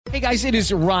Hey guys, it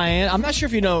is Ryan. I'm not sure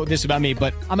if you know this about me,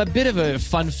 but I'm a bit of a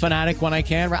fun fanatic when I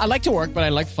can. I like to work, but I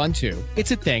like fun too.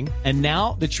 It's a thing. And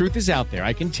now the truth is out there.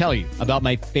 I can tell you about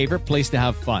my favorite place to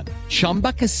have fun.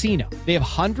 Chumba Casino. They have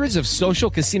hundreds of social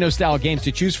casino style games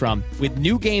to choose from with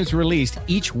new games released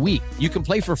each week. You can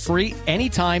play for free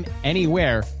anytime,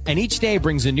 anywhere. And each day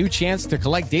brings a new chance to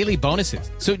collect daily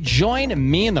bonuses. So join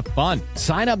me in the fun.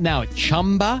 Sign up now at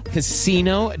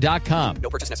ChumbaCasino.com. No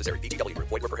purchase necessary. VGW.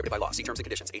 Void where prohibited by law. See terms and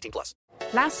conditions. 18+.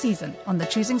 Last season on the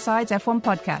Choosing Sides F1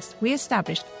 podcast, we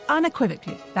established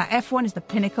unequivocally that F1 is the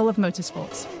pinnacle of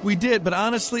motorsports. We did, but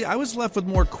honestly, I was left with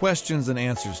more questions than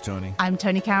answers, Tony. I'm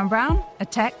Tony Karen Brown, a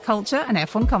tech, culture, and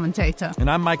F1 commentator. And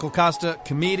I'm Michael Costa,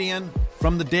 comedian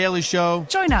from The Daily Show.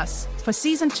 Join us for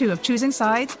Season 2 of Choosing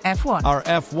Sides F1. Our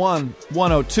F1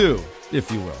 102, if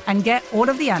you will. And get all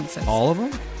of the answers. All of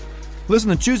them?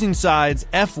 Listen to Choosing Sides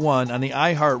F1 on the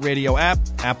iHeartRadio app,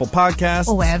 Apple Podcasts,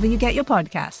 or wherever you get your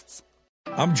podcasts.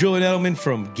 I'm Julian Edelman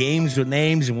from Games with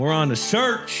Names, and we're on a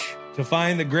search to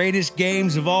find the greatest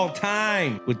games of all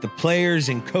time with the players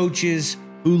and coaches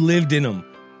who lived in them.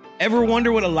 Ever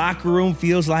wonder what a locker room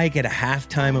feels like at a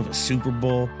halftime of a Super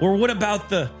Bowl? Or what about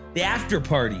the after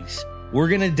parties? We're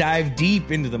going to dive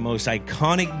deep into the most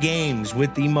iconic games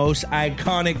with the most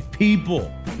iconic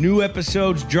people. New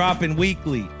episodes dropping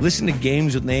weekly. Listen to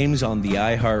Games with Names on the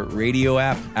iHeartRadio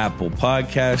app, Apple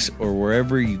Podcasts, or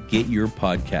wherever you get your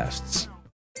podcasts.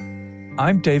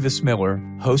 I'm Davis Miller,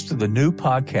 host of the new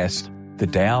podcast, The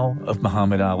Tao of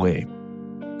Muhammad Ali.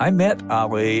 I met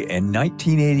Ali in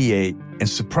 1988, and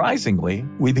surprisingly,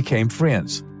 we became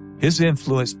friends. His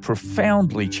influence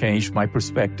profoundly changed my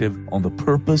perspective on the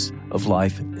purpose of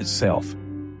life itself.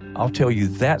 I'll tell you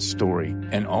that story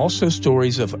and also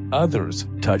stories of others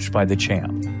touched by the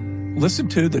champ. Listen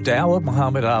to The Tao of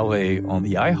Muhammad Ali on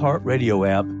the iHeartRadio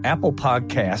app, Apple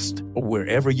Podcast, or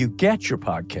wherever you get your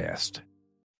podcast.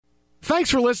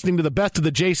 Thanks for listening to the Best of the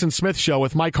Jason Smith Show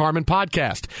with Mike Harmon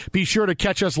podcast. Be sure to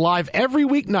catch us live every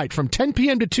weeknight from 10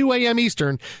 p.m. to 2 a.m.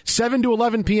 Eastern, 7 to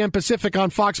 11 p.m. Pacific on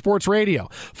Fox Sports Radio.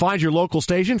 Find your local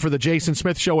station for the Jason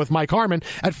Smith Show with Mike Harmon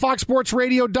at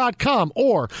foxsportsradio.com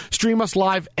or stream us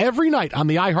live every night on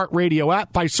the iHeartRadio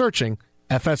app by searching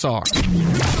FSR.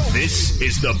 This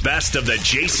is the Best of the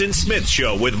Jason Smith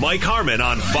Show with Mike Harmon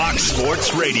on Fox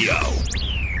Sports Radio.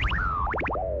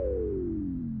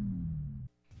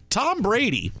 Tom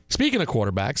Brady, speaking of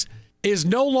quarterbacks, is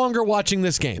no longer watching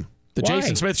this game. The Why?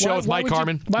 Jason Smith Show with Mike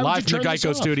Harmon, live from the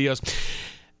Geico Studios.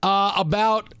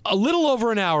 About a little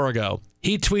over an hour ago,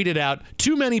 he tweeted out,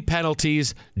 "Too many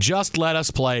penalties, just let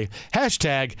us play.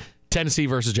 Hashtag Tennessee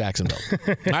versus Jacksonville."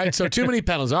 All right, so too many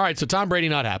penalties. All right, so Tom Brady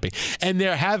not happy. And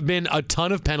there have been a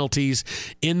ton of penalties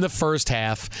in the first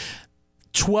half.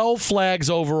 12 flags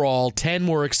overall, 10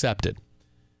 were accepted.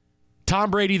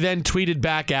 Tom Brady then tweeted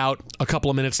back out a couple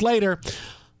of minutes later,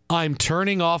 "I'm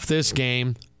turning off this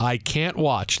game. I can't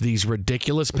watch these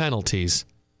ridiculous penalties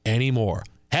anymore.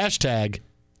 Hashtag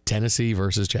Tennessee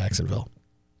versus Jacksonville."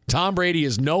 Tom Brady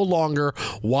is no longer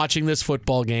watching this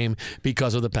football game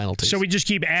because of the penalties. So we just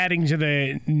keep adding to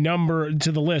the number of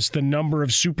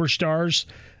superstars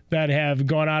that have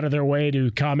gone out of their way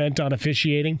to comment on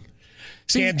officiating.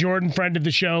 Cam Jordan, friend of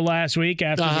the show last week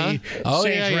after the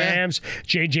Saints-Rams.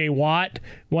 J.J. Watt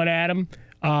went at him.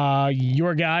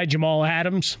 Your guy, Jamal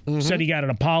Adams, said he got an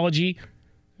apology.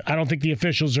 I don't think the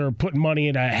officials are putting money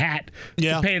in a hat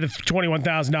to pay the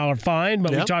 $21,000 fine,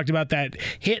 but we talked about that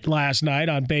hit last night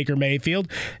on Baker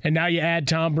Mayfield, and now you add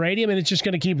Tom Brady. I mean, it's just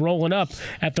going to keep rolling up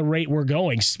at the rate we're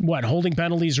going. What, holding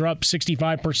penalties are up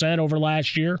 65% over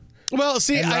last year? Well,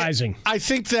 see, rising. I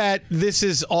think that this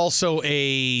is also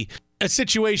a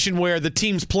situation where the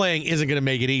team's playing isn't going to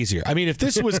make it easier. I mean, if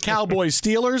this was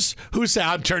Cowboys-Steelers, who said,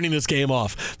 "I'm turning this game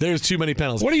off. There's too many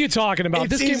penalties." What are you talking about?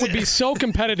 This game would be so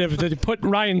competitive to put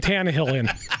Ryan Tannehill in.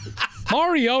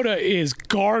 Mariota is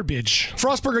garbage.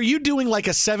 Frostberg, are you doing like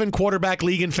a 7-quarterback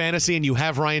league in fantasy and you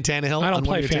have Ryan Tannehill? I don't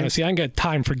play fantasy. I ain't got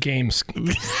time for games.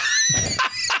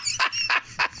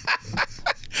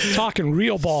 Talking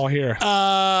real ball here.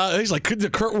 He's like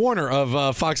the Kurt Warner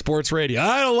of Fox Sports Radio.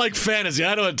 I don't like fantasy.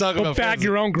 I don't want to talk about fantasy. Bag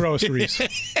your own groceries.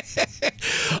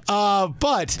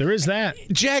 But there is that.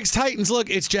 Jags-Titans, look,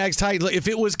 it's Jags-Titans. If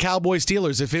it was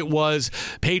Cowboys-Steelers, if it was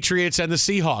Patriots and the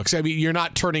Seahawks, I mean, you're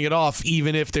not turning it off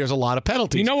even if there's a lot of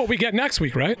penalties. You know what we get next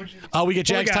week, right? We get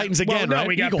Jags-Titans again, right?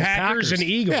 We got Packers and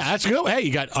Eagles. Yeah, that's good. Hey,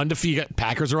 you got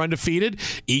Packers are undefeated.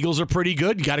 Eagles are pretty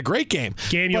good. You got a great game.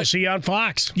 You'll see on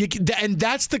Fox. And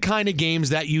that's the kind of games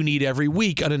that you need every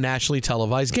week on a nationally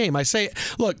televised game. I say,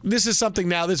 look, this is something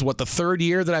now, this is what, the third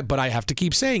year but I have to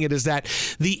keep saying it, is that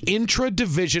the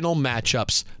intra-division interdivisional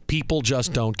matchups, people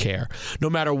just don't care. No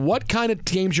matter what kind of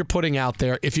games you're putting out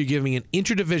there, if you give me an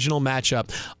interdivisional matchup,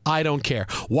 I don't care.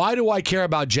 Why do I care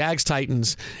about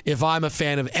Jags-Titans if I'm a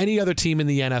fan of any other team in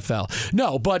the NFL?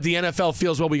 No, but the NFL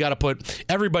feels, well, we got to put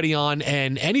everybody on,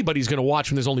 and anybody's going to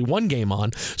watch when there's only one game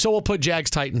on, so we'll put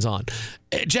Jags-Titans on.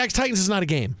 Jags-Titans is not a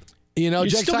game. You know,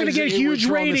 you're still going to get huge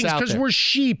ratings because we're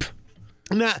sheep.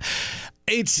 Nah,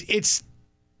 it's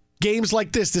games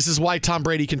like this. This is why Tom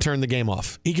Brady can turn the game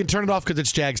off. He can turn it off because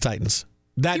it's Jags-Titans.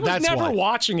 He was never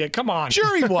watching it. Come on.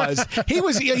 Sure he was.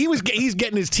 He's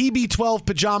getting his TB12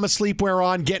 pajama sleepwear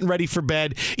on, getting ready for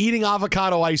bed, eating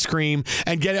avocado ice cream,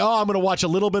 and I'm going to watch a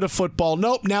little bit of football.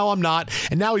 Nope, now I'm not.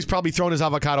 And now he's probably throwing his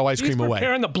avocado ice cream away. He's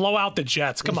preparing to blow out the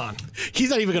Jets. Come on. He's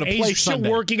not even going to play He's still Sunday.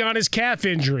 working on his calf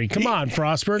injury. Come on,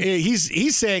 Frostberg.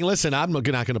 He's saying, listen, I'm not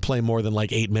going to play more than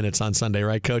like 8 minutes on Sunday,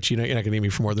 right, Coach? You're not going to need me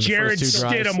for more than the first 2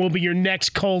 drives. Jared Stidham will be your next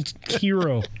cult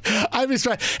hero. I'm just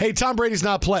trying. Hey, Tom Brady's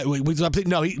not playing.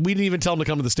 No, we didn't even tell him to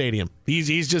come to the stadium.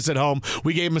 He's just at home.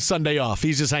 We gave him a Sunday off.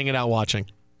 He's just hanging out watching.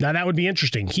 Now, that would be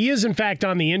interesting. He is, in fact,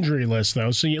 on the injury list, though,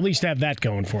 so you at least have that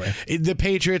going for you. The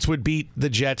Patriots would beat the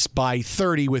Jets by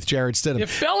 30 with Jared Stidham.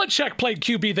 If Belichick played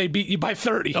QB, they'd beat you by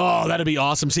 30. Oh, that'd be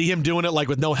awesome. See him doing it like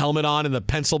with no helmet on and the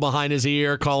pencil behind his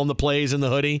ear, calling the plays in the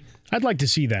hoodie. I'd like to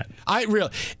see that.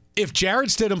 If Jared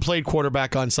Stidham played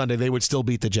quarterback on Sunday, they would still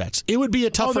beat the Jets. It would be a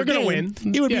tougher game. Win.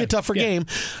 It would be a tougher game.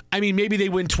 I mean, maybe they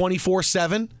win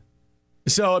 24-7.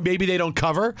 So maybe they don't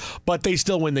cover, but they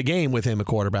still win the game with him a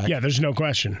quarterback. Yeah, there's no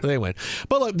question. They win.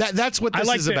 But look, that's what this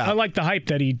is about. I like the hype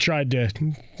that he tried to.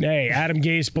 Hey, Adam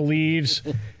Gase believes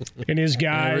in his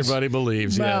guys. Everybody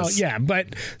believes, yes. Yeah, but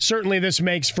certainly this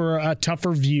makes for a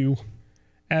tougher view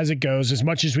as it goes, as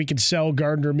much as we can sell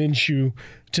Gardner Minshew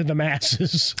to the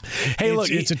masses. Hey,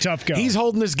 look, it's a tough go. He's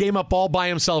holding this game up all by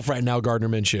himself right now, Gardner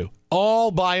Minshew.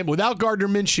 All by him. Without Gardner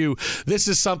Minshew, this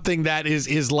is something that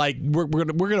is like we're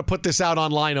gonna put this out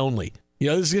online only. You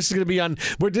know, this is going to be on.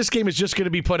 This game is just going to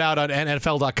be put out on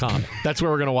NFL.com. That's where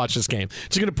we're going to watch this game.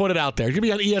 Just going to put it out there. It's going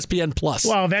to be on ESPN Plus.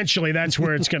 Well, eventually, that's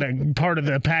where it's going to. Part of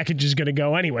the package is going to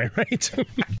go anyway, right?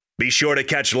 Be sure to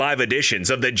catch live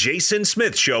editions of The Jason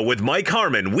Smith Show with Mike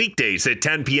Harmon weekdays at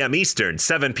 10 p.m. Eastern,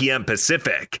 7 p.m.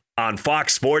 Pacific on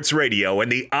Fox Sports Radio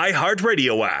and the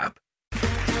iHeartRadio app.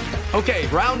 Okay,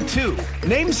 round 2.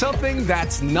 Name something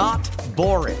that's not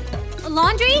boring. A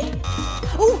laundry?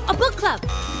 Ooh, a book club.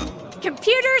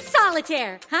 Computer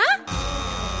solitaire, huh?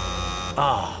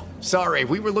 Ah, sorry,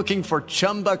 we were looking for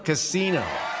Chumba Casino.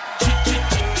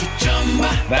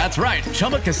 That's right.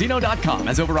 ChumbaCasino.com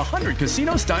has over 100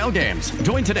 casino-style games.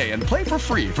 Join today and play for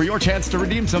free for your chance to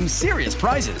redeem some serious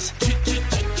prizes.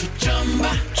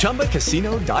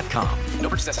 ChumbaCasino.com. No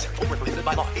purchase necessary. Void where prohibited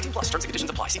by law. 18 plus. Terms and conditions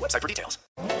apply. See website for details.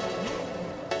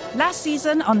 Last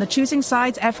season on the Choosing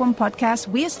Sides F1 podcast,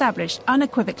 we established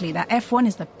unequivocally that F1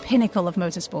 is the pinnacle of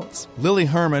motorsports. Lily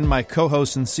Harmon, my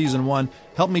co-host in Season 1,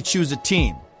 helped me choose a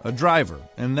team, a driver,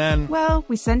 and then... Well,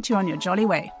 we sent you on your jolly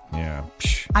way. Yeah.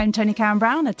 I'm Tony Karen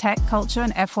Brown, a tech, culture,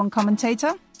 and F1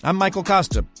 commentator. I'm Michael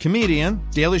Costa, comedian,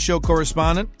 Daily Show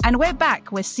correspondent. And we're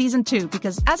back with Season 2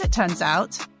 because, as it turns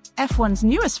out, F1's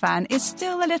newest fan is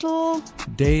still a little...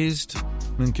 dazed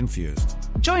and confused.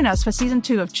 Join us for Season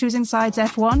 2 of Choosing Sides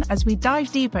F1 as we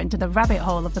dive deeper into the rabbit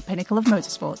hole of the pinnacle of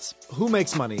motorsports. Who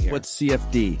makes money here? What's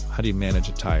CFD? How do you manage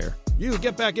a tire? You,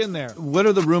 get back in there. What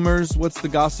are the rumors? What's the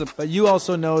gossip? But you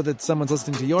also know that someone's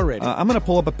listening to your radio. I'm going to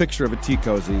pull up a picture of a tea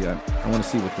cozy. I want to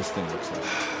see what this thing looks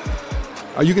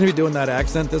like. Are you going to be doing that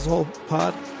accent this whole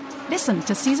pod? Listen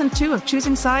to Season 2 of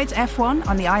Choosing Sides F1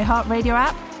 on the iHeartRadio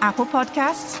app, Apple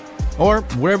Podcasts, or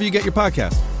wherever you get your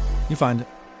podcast. You find it.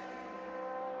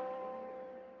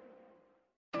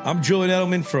 I'm Julian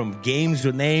Edelman from Games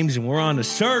with Names, and we're on a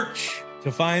search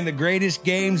to find the greatest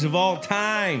games of all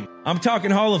time. I'm talking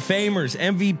Hall of Famers,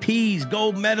 MVPs,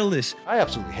 gold medalists. I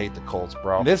absolutely hate the Colts,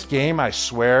 bro. This game, I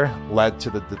swear, led to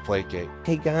the Deflategate.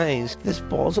 Hey, guys, this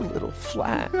ball's a little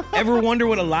flat. Ever wonder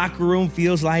what a locker room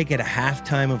feels like at a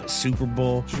halftime of a Super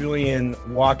Bowl? Julian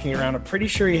walking around, I'm pretty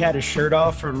sure he had his shirt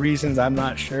off for reasons I'm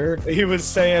not sure. He was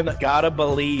saying, gotta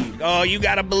believe. Oh, you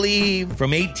gotta believe.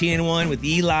 From 18-1 with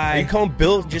Eli. Are you calling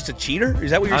Bill just a cheater? Is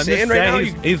that what you're saying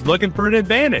right now? He's looking for an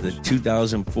advantage. The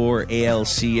 2004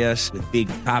 ALCS with Big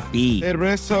Pop. The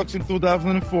Red Sox in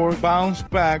 2004 bounced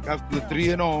back after the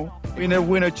 3-0.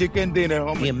 Winner chicken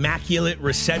dinner. The immaculate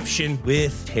reception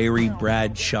with Terry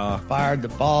Bradshaw. Fired the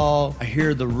ball. I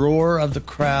hear the roar of the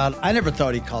crowd. I never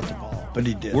thought he caught the ball. but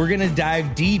he did. We're going to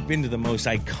dive deep into the most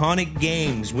iconic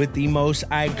games with the most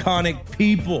iconic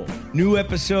people. New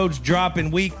episodes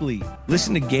dropping weekly.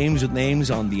 Listen to Games with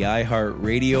Names on the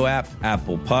iHeartRadio app,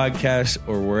 Apple Podcasts,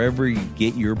 or wherever you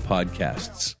get your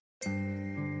podcasts.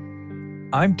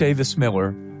 I'm Davis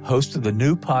Miller, host of the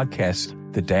new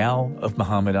podcast, The Tao of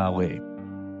Muhammad Ali.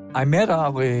 I met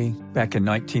Ali back in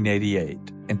 1988,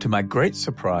 and to my great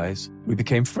surprise, we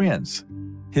became friends.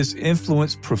 His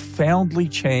influence profoundly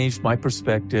changed my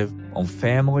perspective on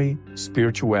family,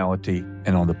 spirituality,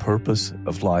 and on the purpose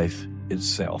of life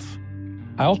itself.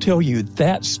 I'll tell you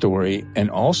that story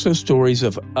and also stories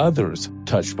of others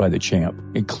touched by the champ,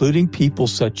 including people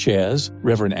such as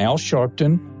Reverend Al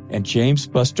Sharpton and James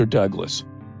Buster Douglas.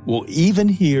 We'll even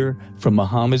hear from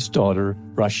Muhammad's daughter,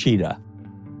 Rashida.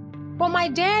 Well, my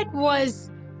dad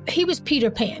he was Peter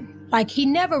Pan. Like, he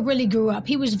never really grew up.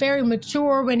 He was very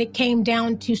mature when it came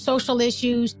down to social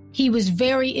issues. He was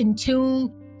very in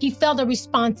tune. He felt a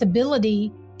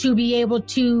responsibility to be able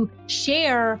to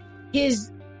share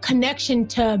his connection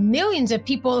to millions of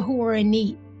people who were in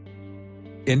need.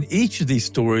 In each of these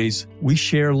stories, we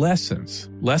share lessons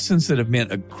that have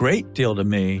meant a great deal to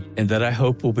me and that I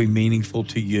hope will be meaningful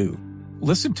to you.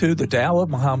 Listen to The Tao of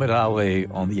Muhammad Ali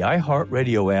on the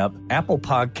iHeartRadio app, Apple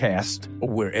Podcast, or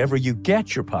wherever you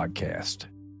get your podcast.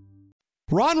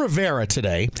 Ron Rivera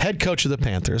today, head coach of the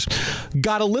Panthers,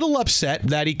 got a little upset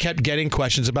that he kept getting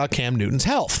questions about Cam Newton's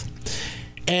health.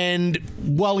 And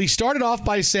while he started off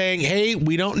by saying, hey,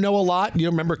 we don't know a lot.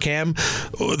 You remember Cam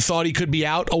thought he could be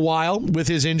out a while with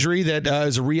his injury that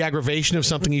is a re-aggravation of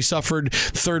something he suffered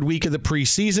third week of the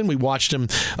preseason. We watched him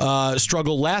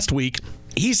struggle last week.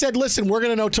 He said, listen, we're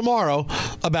going to know tomorrow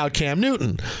about Cam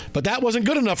Newton. But that wasn't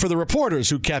good enough for the reporters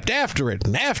who kept after it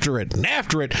and after it and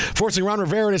after it, forcing Ron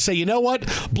Rivera to say, you know what?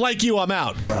 Blank you, I'm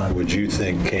out. Would you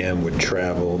think Cam would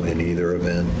travel in either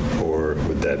event, or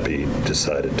would that be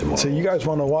decided tomorrow? So you guys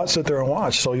want to sit there and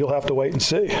watch, so you'll have to wait and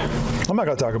see. I'm not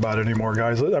going to talk about it anymore,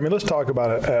 guys. I mean, let's talk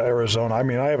about Arizona. I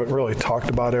mean, I haven't really talked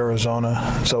about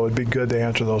Arizona, so it'd be good to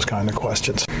answer those kind of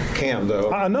questions. Cam,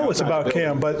 though. I know it's about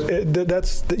Cam, but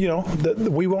that's,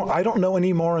 we won't. I don't know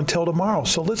any more until tomorrow.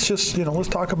 So let's just, let's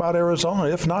talk about Arizona.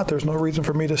 If not, there's no reason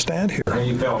for me to stand here. And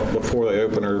you felt before the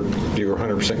opener, you were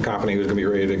 100% confident he was going to be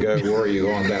ready to go. Where are you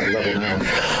on that level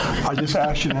now? I just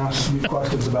asked you to ask me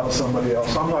questions about somebody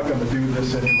else. I'm not going to do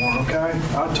this anymore. Okay?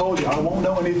 I told you I won't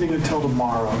know anything until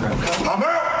tomorrow. Okay? I'm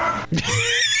out.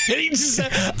 And he just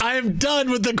said, I am done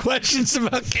with the questions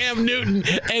about Cam Newton.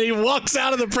 And he walks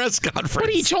out of the press conference. But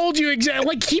he told you exactly.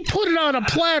 Like, he put it on a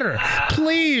platter.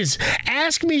 Please,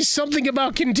 ask me something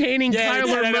about containing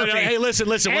Kyler Murphy. Hey, listen.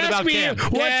 What about Cam?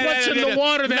 What's in the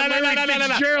water that Larry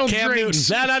Fitzgerald drinks?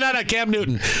 No, Cam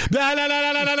Newton. Well,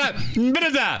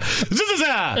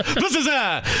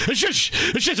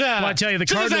 I tell you, the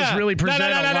Cardinals really present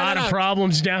a lot of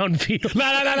problems downfield.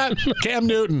 Cam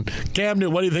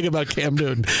Newton. What do you think about Cam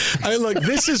Newton? Look,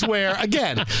 this is where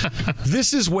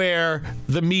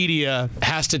the media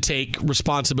has to take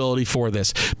responsibility for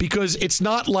this, because it's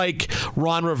not like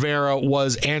Ron Rivera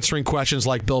was answering questions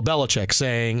like Bill Belichick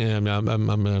saying, I'm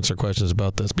going to answer questions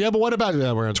about this. Yeah, but what about it? We're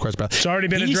going to answer questions about it. It's already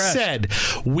been addressed. He said,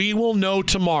 we will know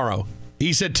tomorrow.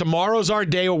 He said, tomorrow's our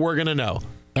day where we're going to know.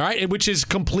 All right, which is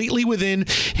completely within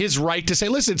his right to say,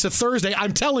 listen, it's a Thursday.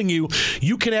 I'm telling you,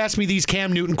 you can ask me these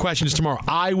Cam Newton questions tomorrow.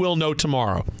 I will know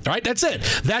tomorrow. All right, that's it.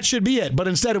 That should be it. But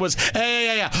instead it was,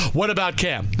 what about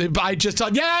Cam? I just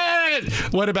thought,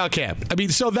 what about Cam? I mean,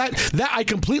 so that I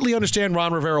completely understand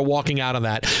Ron Rivera walking out on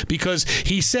that, because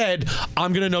he said,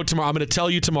 I'm going to know tomorrow. I'm going to tell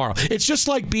you tomorrow. It's just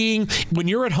like being when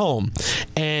you're at home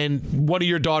and one of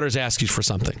your daughters asks you for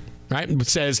something. Right? It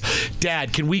says,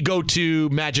 Dad, can we go to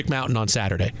Magic Mountain on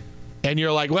Saturday? And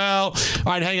you're like, well, all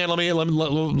right, hang on,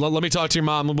 let me talk to your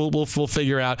mom. We'll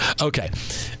figure out. Okay,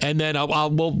 and then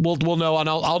we'll know, and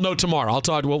I'll know tomorrow.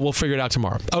 We'll figure it out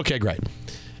tomorrow. Okay, great.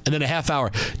 And then a half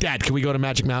hour, Dad, can we go to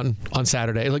Magic Mountain on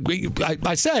Saturday? Like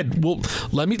I said, well,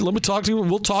 let me talk to you.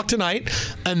 We'll talk tonight,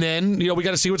 and then we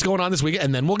got to see what's going on this weekend,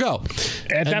 and then we'll go.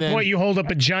 At that point, you hold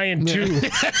up a giant tube,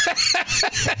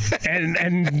 and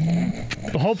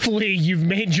hopefully you've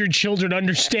made your children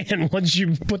understand once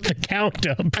you put the count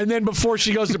up. And then before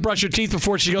she goes to brush her teeth,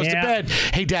 before she goes to bed,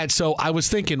 hey Dad, so I was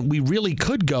thinking we really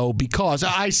could go because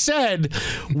I said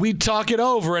we'd talk it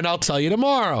over, and I'll tell you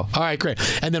tomorrow. All right, great.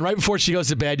 And then right before she goes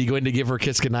to bed, you go in to give her a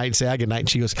kiss goodnight and say hi goodnight, and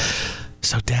she goes,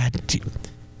 so Dad,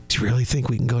 do you really think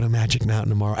we can go to Magic Mountain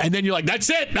tomorrow? And then you're like, that's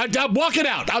it. I'm walking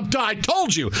out. I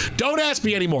told you. Don't ask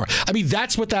me anymore. I mean,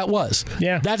 that's what that was.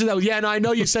 Yeah. That's what that was. Yeah, no, I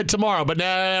know you said tomorrow, but no.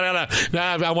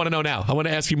 I want to know now. I want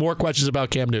to ask you more questions about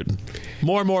Cam Newton.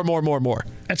 More.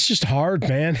 That's just hard,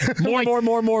 man.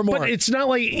 More. But it's not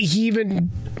like he even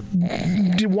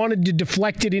wanted to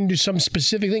deflect it into some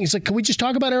specific thing. It's like, can we just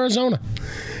talk about Arizona?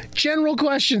 General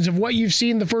questions of what you've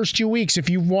seen the first 2 weeks if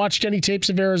you've watched any tapes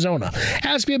of Arizona.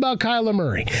 Ask me about Kyler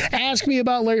Murray. Ask me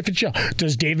about Larry Fitzgerald.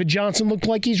 Does David Johnson look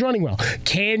like he's running well?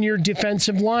 Can your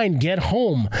defensive line get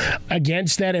home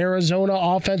against that Arizona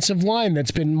offensive line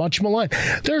that's been much maligned?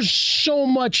 There's so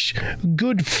much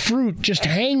good fruit just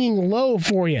hanging low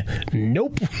for you.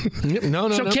 Nope. No.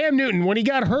 So Cam Newton, when he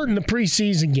got hurt in the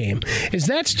preseason game, is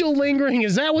that still lingering?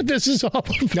 Is that what this is all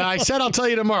about? No, I said I'll tell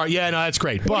you tomorrow. Yeah, no, that's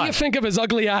great. What do you think of his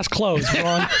ugly ass clothes,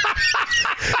 Ron?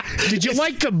 Did you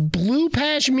like the blue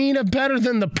pashmina better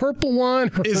than the purple one?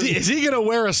 Is he going to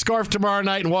wear a scarf tomorrow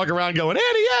night and walk around going,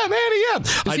 Andy M?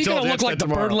 Is he going to look like the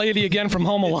bird lady again from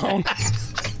Home Alone?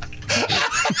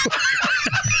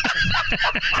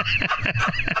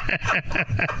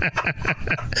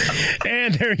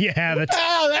 And there you have it.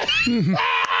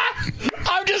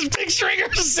 I'm just picturing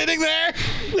her sitting there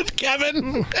with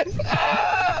Kevin.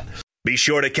 Be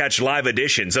sure to catch live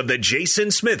editions of The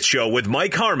Jason Smith Show with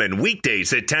Mike Harmon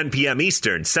weekdays at 10 p.m.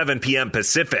 Eastern, 7 p.m.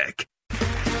 Pacific.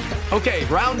 Okay,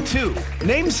 round two.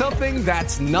 Name something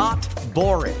that's not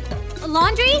boring. A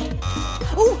laundry?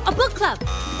 Ooh, a book club.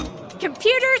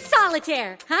 Computer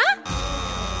solitaire, huh?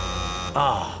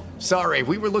 Ah, sorry,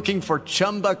 we were looking for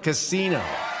Chumba Casino.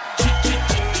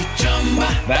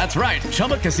 That's right.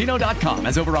 ChumbaCasino.com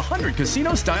has over 100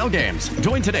 casino-style games.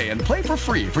 Join today and play for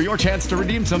free for your chance to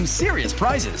redeem some serious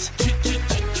prizes.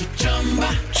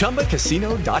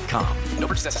 ChumbaCasino.com. No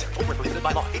purchase necessary. Void where prohibited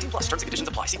by law. 18+. Terms and conditions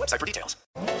apply. See website for details.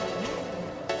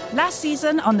 Last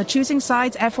season on the Choosing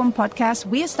Sides F1 podcast,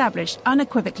 we established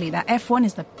unequivocally that F1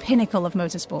 is the pinnacle of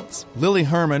motorsports. Lily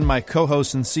Harmon, my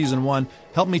co-host in Season 1,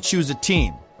 helped me choose a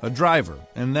team, a driver,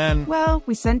 and then... Well,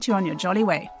 we sent you on your jolly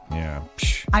way. Yeah.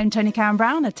 I'm Tony Karen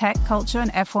Brown, a tech, culture,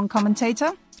 and F1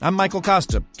 commentator. I'm Michael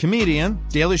Costa, comedian,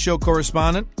 Daily Show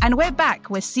correspondent. And we're back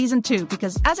with Season 2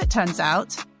 because, as it turns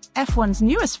out, F1's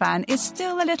newest fan is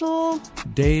still a little...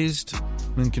 dazed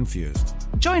and confused.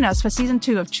 Join us for Season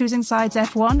 2 of Choosing Sides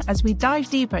F1 as we dive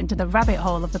deeper into the rabbit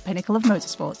hole of the pinnacle of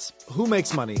motorsports. Who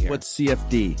makes money here? What's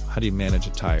CFD? How do you manage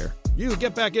a tire? You,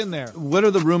 get back in there. What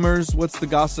are the rumors? What's the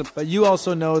gossip? But you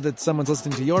also know that someone's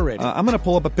listening to your radio. I'm going to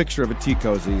pull up a picture of a tea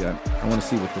cozy. I want to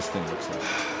see what this thing looks like.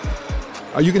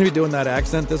 Are you going to be doing that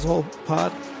accent this whole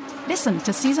pod? Listen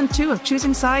to Season 2 of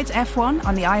Choosing Sides F1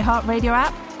 on the iHeartRadio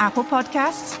app, Apple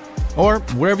Podcasts, or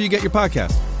wherever you get your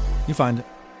podcast. You find it.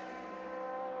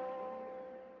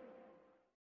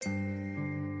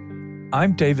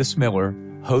 I'm Davis Miller,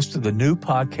 host of the new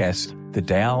podcast, The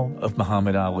Tao of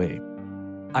Muhammad Ali.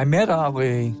 I met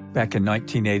Ali back in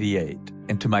 1988,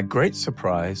 and to my great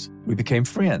surprise, we became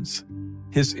friends.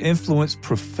 His influence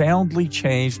profoundly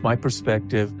changed my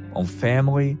perspective on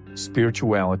family,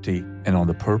 spirituality, and on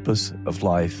the purpose of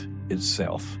life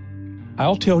itself.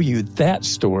 I'll tell you that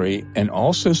story and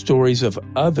also stories of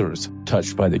others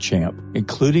touched by the champ,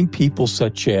 including people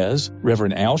such as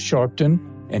Reverend Al Sharpton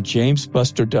and James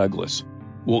Buster Douglas.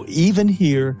 We'll even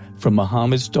hear from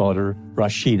Muhammad's daughter,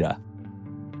 Rashida.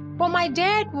 Well, my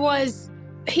dad was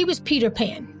Peter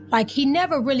Pan. Like, he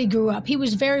never really grew up. He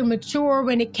was very mature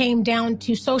when it came down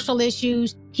to social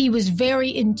issues. He was very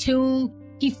in tune.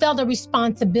 He felt a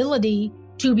responsibility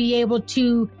to be able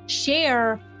to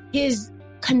share his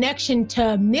connection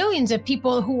to millions of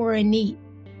people who were in need.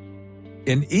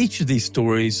 In each of these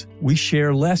stories, we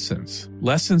share lessons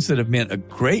that have meant a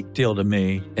great deal to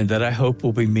me and that I hope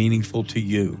will be meaningful to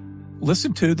you.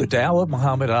 Listen to The Tao of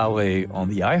Muhammad Ali on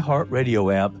the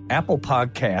iHeartRadio app, Apple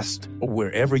Podcast, or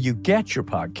wherever you get your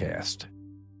podcast.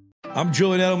 I'm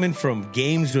Julian Edelman from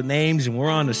Games with Names, and we're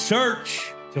on the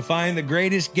search to find the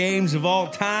greatest games of all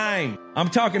time. I'm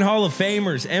talking Hall of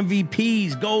Famers,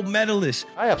 MVPs, gold medalists.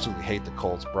 I absolutely hate the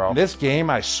Colts, bro. This game,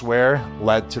 I swear,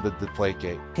 led to the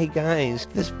Deflategate. Hey, guys,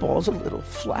 this ball's a little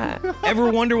flat. Ever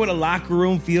wonder what a locker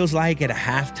room feels like at a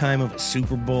halftime of a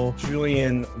Super Bowl?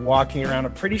 Julian walking around,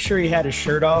 I'm pretty sure he had his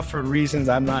shirt off for reasons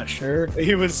I'm not sure.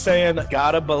 He was saying,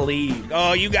 gotta believe.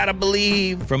 Oh, you gotta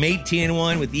believe. From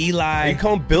 18-1 with Eli. Are you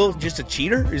calling Bill just a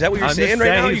cheater? Is that what you're saying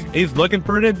right now? He's looking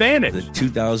for an advantage. The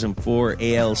 2004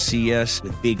 ALCS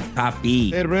with Big Pop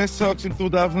B. The Red Sox in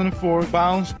 2004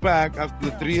 bounced back after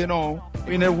the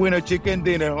 3-0. Winner chicken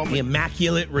dinner, homie. The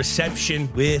immaculate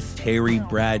reception with Terry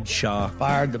Bradshaw.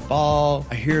 Fired the ball.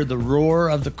 I hear the roar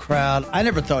of the crowd. I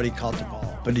never thought he caught the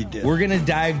ball. but he did. We're going to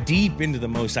dive deep into the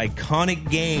most iconic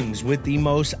games with the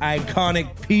most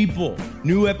iconic people.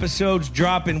 New episodes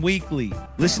dropping weekly.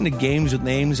 Listen to Games with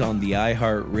Names on the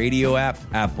iHeartRadio app,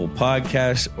 Apple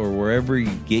Podcasts, or wherever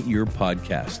you get your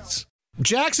podcasts.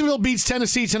 Jacksonville beats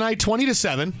Tennessee tonight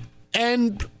 20-7,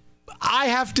 and I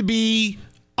have to be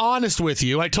honest with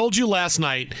you. I told you last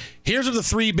night, here's what the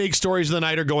three big stories of the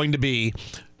night are going to be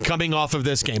coming off of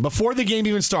this game. Before the game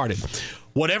even started,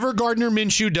 whatever Gardner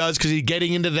Minshew does, because he's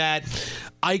getting into that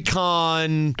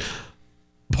icon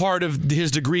part of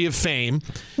his degree of fame.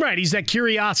 Right, he's that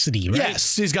curiosity, right?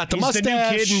 Yes, he's got the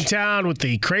mustache. He's the new kid in town with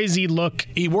the crazy look.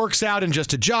 He works out in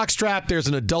just a jockstrap. There's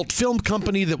an adult film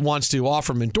company that wants to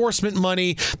offer him endorsement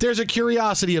money. There's a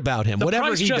curiosity about him. The Whatever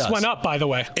price he just does. went up, by the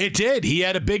way. It did. He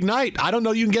had a big night. I don't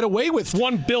know you can get away with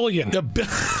 $1 billion.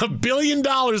 $1 billion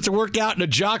to work out in a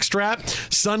jockstrap,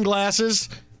 sunglasses,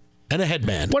 and a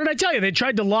headband. What did I tell you? They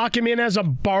tried to lock him in as a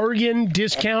bargain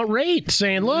discount rate,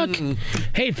 saying, look,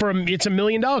 hey, it's $1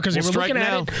 million, because they were looking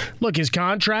at it. Look, his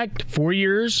contract, 4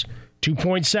 years,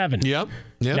 2.7. Yep.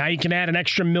 Now you can add an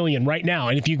extra $1 million right now.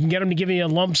 And if you can get him to give you a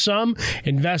lump sum,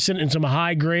 invest it in some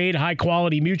high-grade,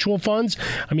 high-quality mutual funds,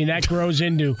 I mean, that grows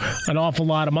into an awful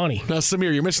lot of money. Now,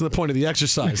 Samir, you're missing the point of the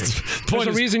exercise. There's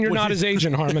a reason you're not his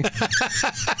agent, Harmon.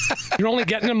 You're only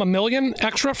getting him $1 million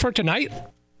extra for tonight?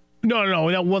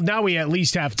 No. Well, now we at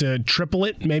least have to triple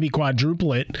it, maybe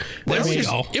quadruple it.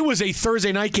 It was a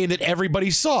Thursday night game that everybody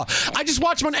saw. I just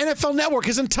watched him on NFL Network.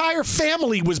 His entire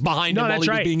family was behind him while he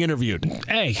was being interviewed.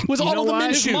 Hey, it was all of the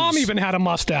Minshew's. His mom even had a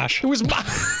mustache. It was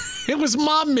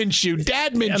Mom Minshew,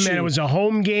 Dad Minshew. I mean, it was a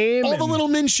home game. All the little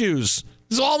Minshew's.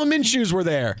 All the Minshews were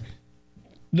there.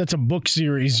 That's a book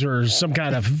series or some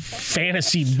kind of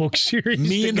fantasy book series.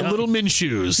 Me and the Little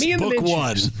Minshews. Me and Book the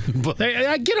Minshews. 1.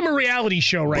 I get him a reality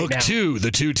show right Book now. Book 2,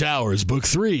 The Two Towers. Book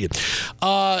 3.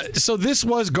 So this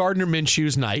was Gardner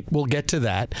Minshew's night. We'll get to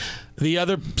that. The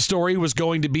other story was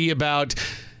going to be about,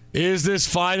 is this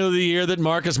finally the year that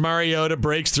Marcus Mariota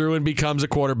breaks through and becomes a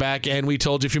quarterback? And we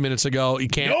told you a few minutes ago, he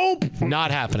can't. Nope.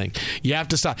 Not happening. You have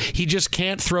to stop. He just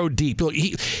can't throw deep. Look,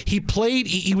 he played,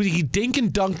 he dink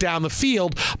and dunk down the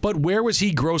field, but where was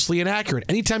he grossly inaccurate?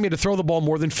 Anytime he had to throw the ball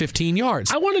more than 15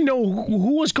 yards. I want to know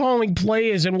who was calling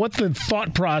plays and what the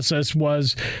thought process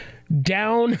was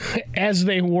down as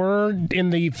they were in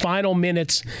the final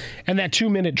minutes and that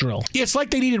 2-minute drill. It's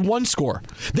like they needed one score.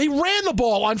 They ran the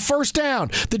ball on first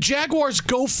down. The Jaguars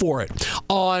go for it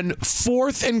on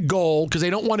 4th and goal because they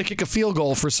don't want to kick a field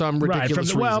goal for some ridiculous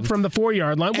reason. Well, from the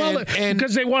 4-yard line. And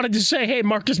because they wanted to say, hey,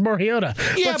 Marcus Mariota,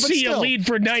 let's see you lead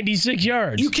for 96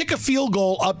 yards. You kick a field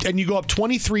goal up and you go up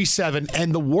 23-7,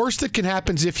 and the worst that can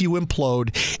happen is if you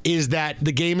implode is that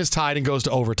the game is tied and goes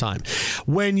to overtime.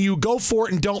 When you go for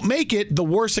it and don't make it, the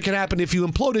worst that can happen if you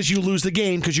implode is you lose the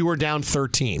game because you were down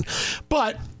 13.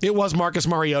 But it was Marcus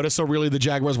Mariota, so really the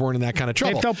Jaguars weren't in that kind of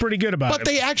trouble. They felt pretty good about it. But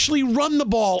they actually run the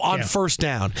ball on first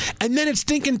down. And then it's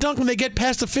dink and dunk when they get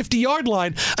past the 50-yard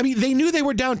line. I mean, they knew they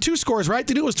were down 2 scores, right?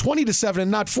 They knew it was 20-7 and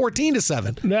not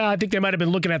 14-7. No, I think they might have been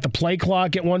looking at the play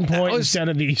clock at one point instead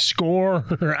of the score.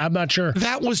 I'm not sure.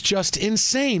 That was just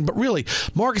insane. But really,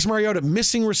 Marcus Mariota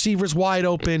missing receivers wide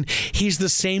open. He's the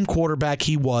same quarterback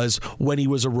he was when he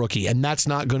was a rookie, and that's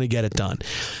not going to get it done.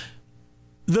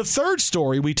 The third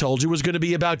story we told you was going to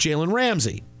be about Jalen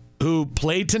Ramsey, who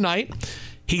played tonight.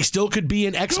 He still could be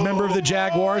an ex-member of the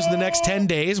Jaguars in the next 10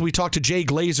 days. We talked to Jay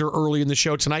Glazer early in the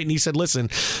show tonight, and he said, listen,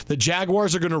 the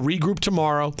Jaguars are going to regroup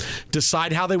tomorrow,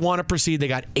 decide how they want to proceed. They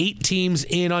got 8 teams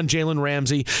in on Jalen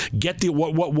Ramsey, get the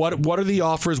what are the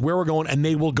offers, where we're going, and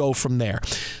they will go from there.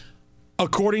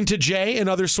 According to Jay and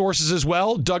other sources as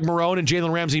well, Doug Marrone and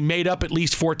Jalen Ramsey made up at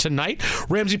least for tonight.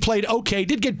 Ramsey played okay,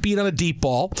 did get beat on a deep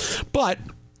ball, but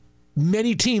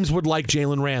many teams would like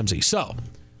Jalen Ramsey. So,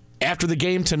 after the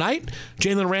game tonight,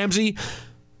 Jalen Ramsey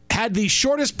had the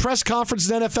shortest press conference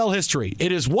in NFL history.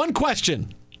 It is one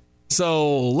question,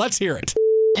 so let's hear it.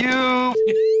 You're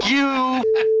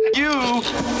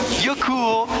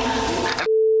cool.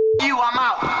 I'm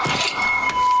out.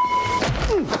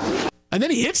 And then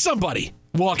he hit somebody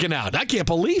walking out. I can't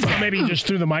believe it. Maybe he just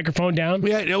threw the microphone down.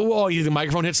 Yeah. Oh, the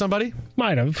microphone hit somebody?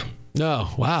 Might have. No.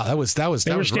 Wow. That was.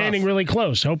 They were standing rough. really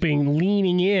close,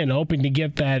 leaning in, hoping to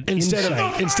get that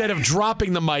insight. Instead of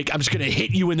dropping the mic, I'm just going to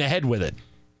hit you in the head with it.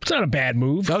 It's not a bad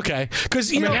move. Okay,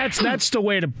 because that's the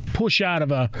way to push out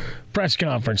of a press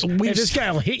conference. This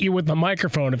guy will hit you with the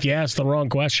microphone if you ask the wrong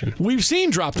question. We've seen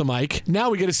drop the mic. Now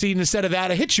we get to see instead of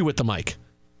that, I hit you with the mic.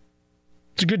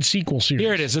 It's a good sequel series.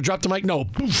 Here it is. So drop the mic. No,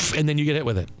 poof, and then you get hit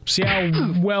with it. See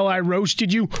how well I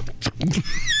roasted you?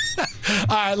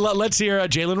 All right, let's hear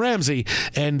Jalen Ramsey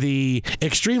and the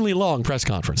extremely long press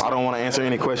conference. I don't want to answer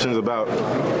any questions about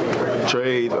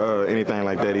trade or anything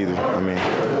like that either. I mean,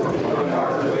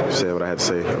 said what I had to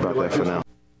say about that for now.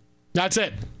 That's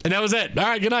it. And that was it. All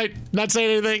right, good night. Not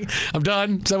saying anything. I'm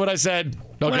done. Said what I said.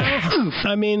 Okay. Well,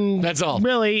 I mean, that's all.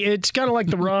 Really, it's kind of like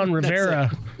the Ron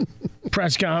Rivera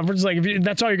press conference. Like, if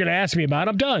that's all you're going to ask me about,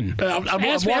 I'm done. I'm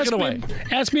walking away.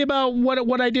 Ask me about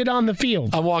what I did on the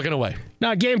field. I'm walking away.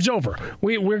 No, game's over.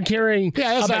 We're caring.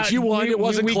 Yeah, that's about, nice. You won. It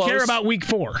wasn't we close. We care about week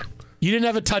 4. You didn't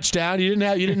have a touchdown. You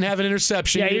didn't have an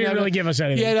interception. Yeah, you didn't really give us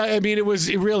anything. Yeah, I mean, it was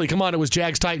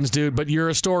Jags Titans, dude. But you're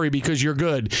a story because you're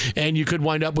good, and you could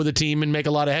wind up with a team and make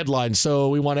a lot of headlines. So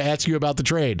we want to ask you about the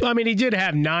trade. Well, I mean, he did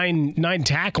have nine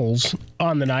tackles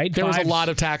on the night. There was a lot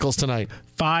of tackles tonight.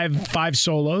 Five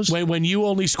solos. When you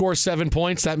only score 7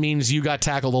 points, that means you got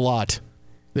tackled a lot.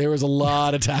 There was a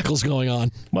lot of tackles going on.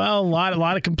 Well, a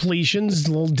lot of completions, a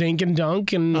little dink and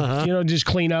dunk, and just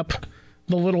clean up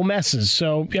the little messes.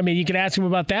 So, I mean, you could ask him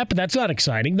about that, but that's not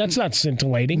exciting. That's not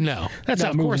scintillating. No. That's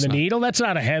not moving the needle. That's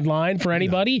not a headline for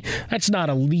anybody. No. That's not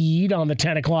a lead on the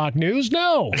 10 o'clock news.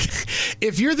 No.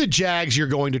 If you're the Jags, you're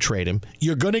going to trade him.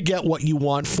 You're going to get what you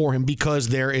want for him because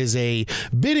there is a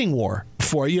bidding war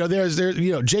for Jay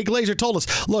Glazer told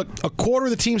us, look, a quarter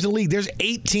of the teams in the league, there's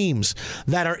 8 teams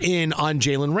that are in on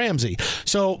Jalen Ramsey.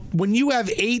 So when you have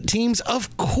 8 teams,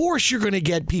 of course you're going to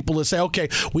get people to say, okay,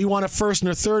 we want a first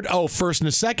and a third. Oh, first and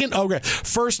a second. Okay,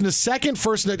 first and a second,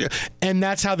 and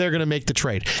that's how they're going to make the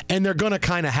trade. And they're going to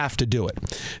kind of have to do it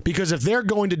because if they're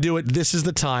going to do it, this is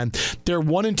the time. They're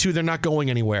 1 and 2. They're not going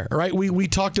anywhere. All right. We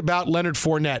talked about Leonard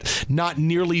Fournette not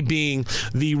nearly being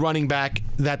the running back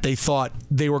that they thought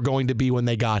they were going to be when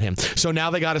they got him. So now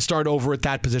they got to start over at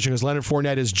that position because Leonard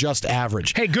Fournette is just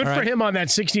average. Hey, good for him on that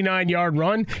 69-yard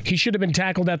run. He should have been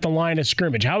tackled at the line of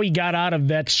scrimmage. How he got out of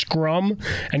that scrum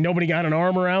and nobody got an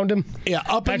arm around him. Yeah,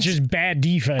 that's just bad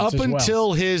defense. Up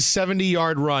until his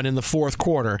 70-yard run in the fourth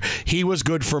quarter, he was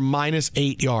good for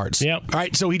 -8 yards. Yep. All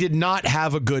right, so he did not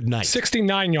have a good night.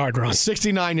 69-yard run.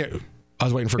 69. I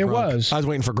was waiting for Gronk. I was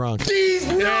waiting for Gronk. He's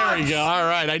nuts. There we go. All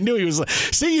right. I knew he was.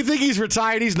 See, you think he's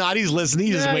retired? He's not. He's listening.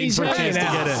 He's just waiting for a chance to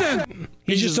get in.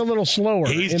 He's just a little slower.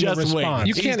 He's in just the response. waiting.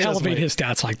 You can't elevate his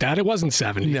stats like that. It wasn't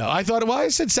 70. No, I thought. Well,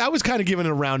 I was kind of giving it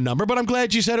a round number, but I'm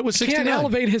glad you said it was 69. You can't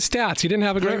elevate his stats. He didn't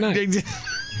have a great night.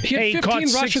 He had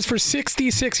 15 rushes for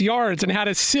 66 yards and had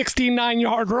a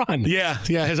 69-yard run. Yeah.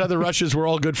 His other rushes were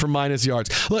all good for minus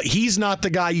yards. Look, he's not the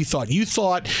guy you thought. You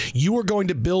thought you were going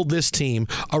to build this team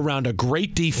around a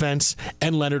great defense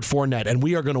and Leonard Fournette, and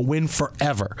we are going to win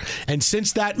forever. And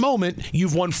since that moment,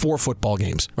 you've won 4 football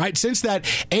games, right? Since that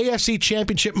AFC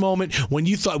Championship moment when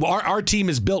you thought our team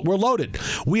is built, we're loaded.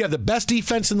 We have the best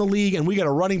defense in the league, and we got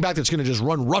a running back that's going to just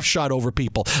run roughshod over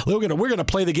people. We're going to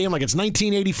play the game like it's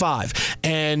 1985.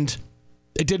 And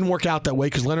it didn't work out that way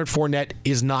because Leonard Fournette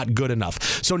is not good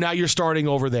enough. So now you're starting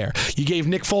over there. You gave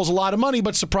Nick Foles a lot of money,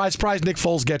 but surprise, surprise, Nick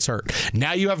Foles gets hurt.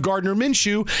 Now you have Gardner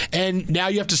Minshew, and now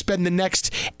you have to spend the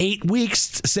next 8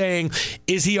 weeks saying,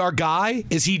 is he our guy?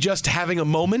 Is he just having a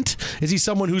moment? Is he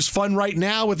someone who's fun right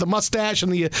now with the mustache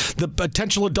and the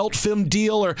potential adult film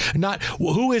deal or not?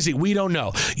 Well, who is he? We don't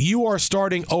know. You are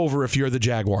starting over if you're the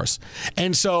Jaguars.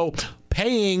 And so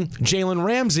paying Jalen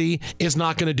Ramsey is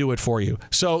not going to do it for you.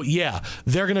 So, yeah,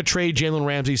 they're going to trade Jalen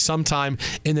Ramsey sometime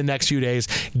in the next few days.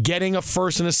 Getting a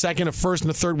first and a second, a first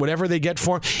and a third, whatever they get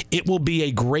for him, it will be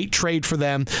a great trade for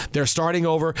them. They're starting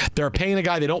over. They're paying a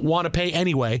guy they don't want to pay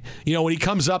anyway. You know, when he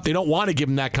comes up, they don't want to give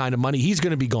him that kind of money. He's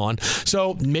going to be gone.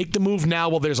 So make the move now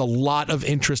while there's a lot of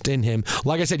interest in him.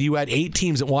 Like I said, you had 8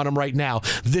 teams that want him right now.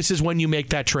 This is when you make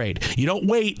that trade. You don't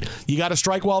wait. You got to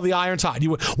strike while the iron's hot.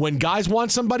 When guys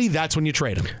want somebody, that's when you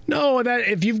trade him. No, that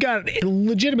if you've got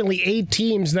legitimately 8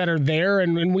 teams that are there,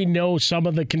 and we know some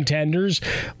of the contenders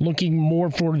looking more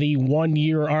for the 1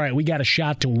 year, all right, we got a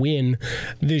shot to win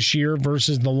this year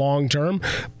versus the long term.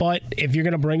 But if you're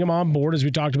going to bring him on board, as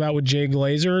we talked about with Jay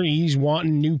Glazer, he's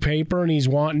wanting new paper and he's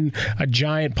wanting a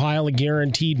giant pile of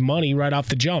guaranteed money right off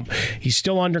the jump. He's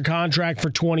still under contract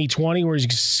for 2020, where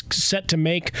he's set to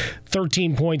make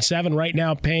 13.7 right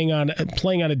now, playing on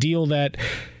a deal that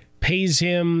pays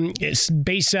him its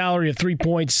base salary of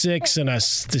 3.6 and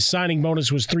the signing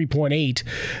bonus was 3.8.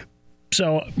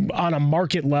 So on a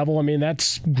market level, I mean,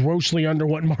 that's grossly under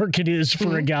what market is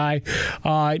for a guy,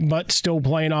 but still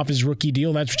playing off his rookie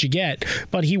deal. That's what you get.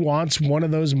 But he wants one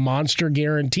of those monster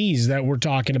guarantees that we're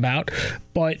talking about,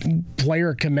 but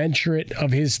player commensurate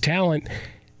of his talent.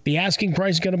 The asking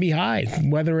price is going to be high,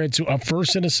 whether it's a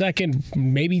first and a second,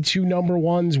 maybe 2 number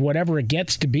ones, whatever it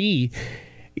gets to be.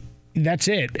 that's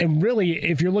it. And really,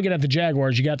 if you're looking at the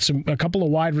Jaguars, you got a couple of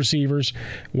wide receivers.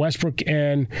 Westbrook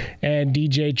and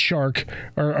DJ Chark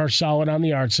are solid on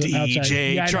the outside.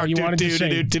 DJ Chark,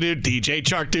 DJ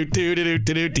Chark,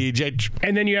 DJ.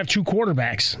 And then you have two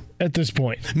quarterbacks at this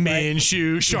point.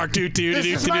 Minshew, Shark,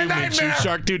 Minshew,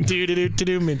 Shark,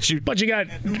 Minshew. But you got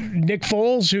Nick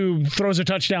Foles, who throws a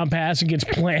touchdown pass and gets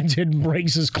planted and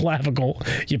breaks his clavicle.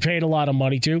 You paid a lot of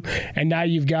money to. And now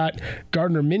you've got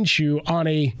Gardner Minshew on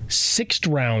a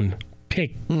 6th round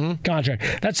pick contract.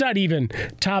 That's not even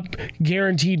top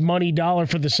guaranteed money dollar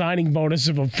for the signing bonus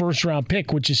of a 1st round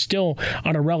pick, which is still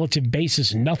on a relative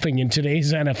basis nothing in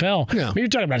today's NFL. Yeah. I mean, you're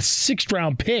talking about a 6th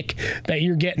round pick that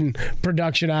you're getting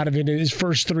production out of it in his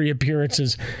first 3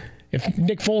 appearances. If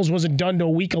Nick Foles wasn't done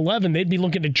till week 11, they'd be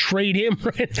looking to trade him.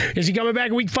 Right? Is he coming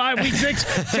back week 5, week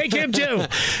 6? Take him too.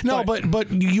 No, but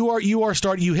you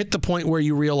starting. You hit the point where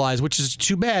you realize, which is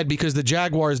too bad because the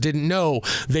Jaguars didn't know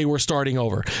they were starting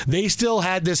over. They still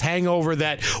had this hangover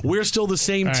that we're still the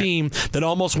same team that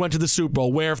almost went to the Super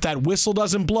Bowl. Where if that whistle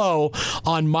doesn't blow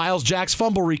on Myles Jack's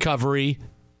fumble recovery.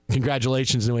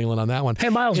 Congratulations, New England, on that one. Hey,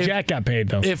 Myles Jack got paid,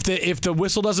 though. If the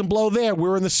whistle doesn't blow there,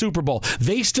 we're in the Super Bowl.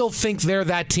 They still think they're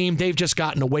that team. They've just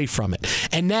gotten away from it.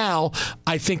 And now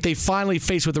I think they finally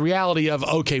faced with the reality of,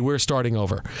 okay, we're starting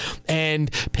over.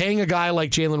 And paying a guy like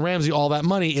Jalen Ramsey all that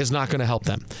money is not going to help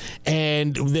them.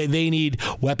 And they need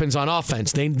weapons on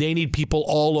offense. They need people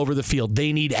all over the field.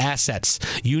 They need assets.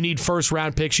 You need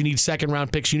 1st-round picks. You need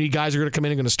 2nd-round picks. You need guys who are going to come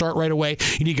in and going to start right away.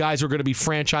 You need guys who are going to be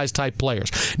franchise-type players.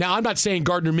 Now, I'm not saying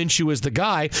Gardner Minshew is the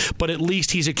guy, but at least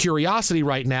he's a curiosity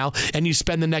right now, and you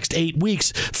spend the next 8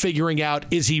 weeks figuring out,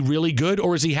 is he really good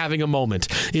or is he having a moment?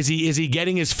 Is he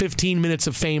getting his 15 minutes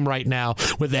of fame right now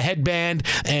with the headband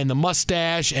and the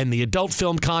mustache and the adult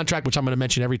film contract, which I'm going to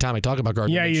mention every time I talk about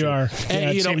Gardner Minshew. You are.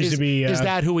 And, it seems to be is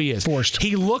that who he is? Forced.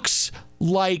 He looks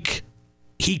like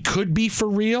he could be for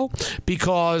real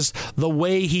because the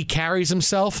way he carries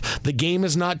himself, the game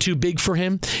is not too big for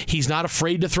him. He's not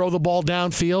afraid to throw the ball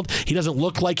downfield. He doesn't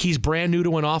look like he's brand new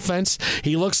to an offense.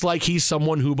 He looks like he's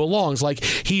someone who belongs. Like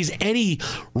he's any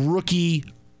rookie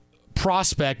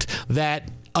prospect that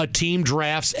a team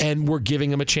drafts and we're giving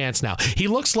him a chance now. He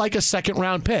looks like a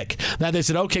 2nd-round pick. Now they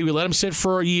said, okay, we let him sit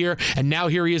for a year, and now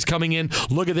here he is coming in.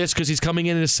 Look at this, because he's coming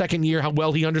in his 2nd year, how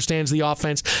well he understands the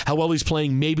offense, how well he's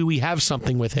playing. Maybe we have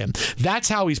something with him. That's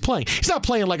how he's playing. He's not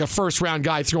playing like a 1st-round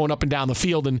guy throwing up and down the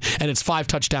field and it's 5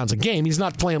 touchdowns a game. He's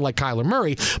not playing like Kyler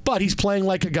Murray, but he's playing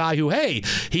like a guy who, hey,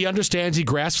 he understands, he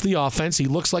grasps the offense, he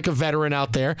looks like a veteran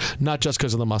out there, not just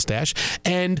because of the mustache.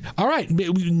 And, all right,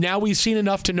 now we've seen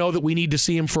enough to know that we need to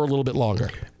see him for a little bit longer.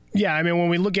 Yeah, I mean, when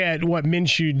we look at what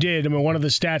Minshew did, I mean, one of the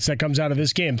stats that comes out of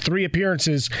this game, 3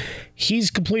 appearances, he's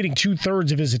completing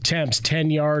 2/3 of his attempts 10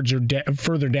 yards or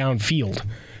further downfield. I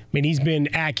mean, he's been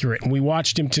accurate. And we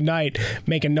watched him tonight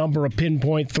make a number of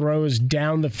pinpoint throws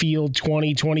down the field,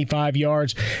 20, 25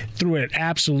 yards, threw an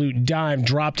absolute dime,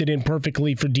 dropped it in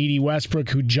perfectly for D.D.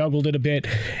 Westbrook, who juggled it a bit,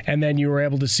 and then you were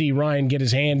able to see Ryan get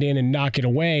his hand in and knock it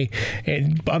away.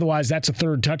 And otherwise, that's a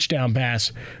 3rd touchdown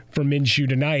pass for Minshew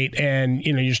tonight. And,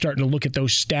 you know, you're starting to look at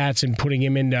those stats and putting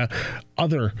him into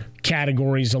other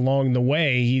categories along the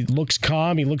way. He looks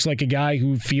calm. He looks like a guy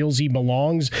who feels he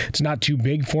belongs. It's not too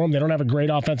big for him. They don't have a great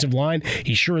offensive line.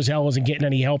 He sure as hell isn't getting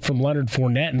any help from Leonard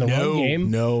Fournette in the run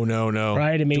game. No.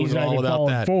 Right? I mean, he's not even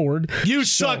falling forward. You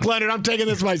suck, Leonard. I'm taking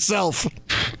this myself.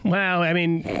 Well, I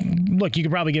mean, look, you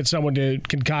could probably get someone to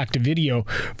concoct a video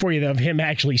for you of him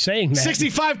actually saying that.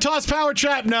 65 toss power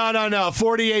trap. No.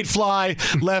 48 fly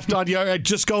left on you.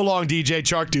 Just go long, DJ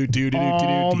Chark.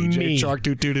 DJ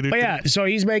Chark. But yeah, so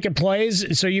he's making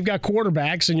plays. So you've got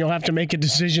quarterbacks, and you'll have to make a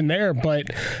decision there. But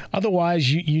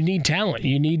otherwise, you need talent.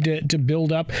 You need to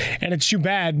build up. And it's too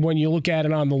bad when you look at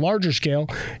it on the larger scale.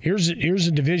 Here's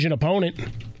a division opponent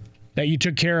that you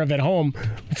took care of at home.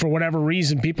 For whatever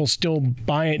reason, people still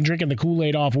drinking the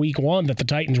Kool-Aid off week 1 that the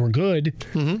Titans were good.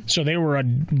 Mm-hmm. So they were a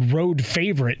road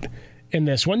favorite in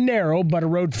this one. Narrow, but a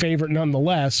road favorite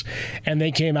nonetheless. And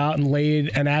they came out and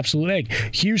laid an absolute egg.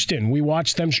 Houston, we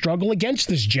watched them struggle against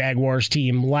this Jaguars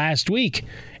team last week,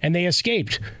 and they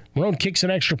escaped. Marone kicks an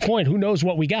extra point. Who knows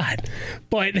what we got?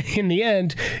 But in the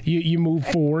end, you move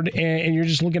forward, and you're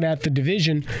just looking at the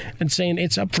division and saying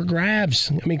it's up for grabs.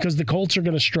 I mean, because the Colts are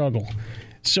going to struggle.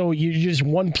 So you're just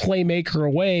one playmaker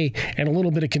away and a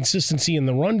little bit of consistency in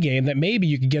the run game that maybe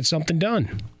you could get something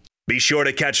done. Be sure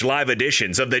to catch live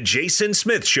editions of The Jason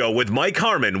Smith Show with Mike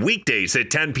Harmon weekdays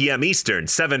at 10 p.m. Eastern,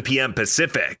 7 p.m.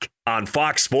 Pacific on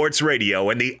Fox Sports Radio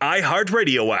and the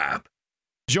iHeartRadio app.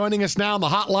 Joining us now on the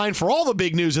hotline for all the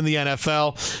big news in the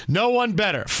NFL. No one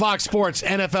better. Fox Sports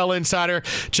NFL Insider.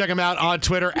 Check him out on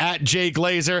Twitter at Jay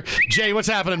Glazer. Jay, what's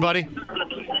happening, buddy?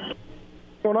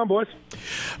 What's going on, boys?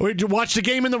 We watched the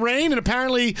game in the rain, and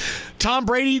apparently Tom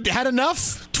Brady had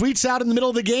enough. Tweets out in the middle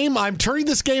of the game, I'm turning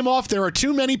this game off. There are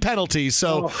too many penalties.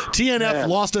 So TNF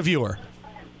lost a viewer.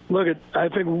 Look, I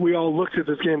think we all looked at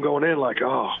this game going in like,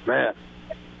 oh, man,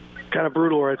 kind of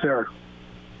brutal right there.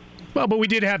 Well, but we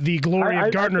did have the glory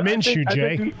of Gardner Minshew,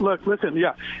 Jay. Look, listen,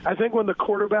 yeah. I think when the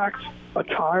quarterback's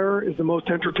attire is the most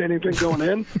entertaining thing going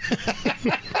in.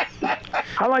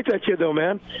 I like that kid, though,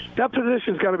 man. That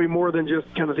position's got to be more than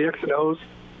just kind of the X and O's.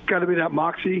 It's got to be that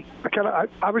moxie.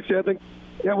 Obviously, I think,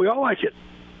 yeah, we all like it.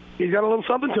 He's got a little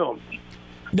something to him.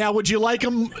 Now, would you like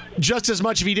him just as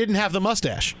much if he didn't have the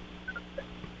mustache?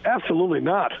 Absolutely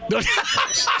not.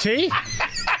 See?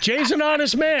 Jay's an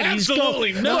honest man.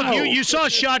 Absolutely not. Look, you saw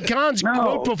Shad Khan's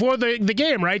quote before the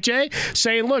game, right, Jay?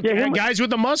 Saying, look, guys with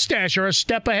the mustache are a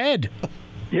step ahead.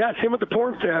 Yeah, it's him with the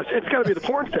porn stash. It's got to be the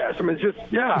porn stash. I mean, it's just,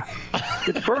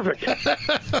 it's perfect.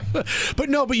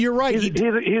 But you're right.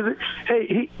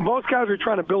 Most guys are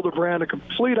trying to build a brand a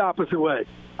complete opposite way.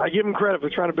 I give him credit for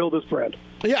trying to build this brand.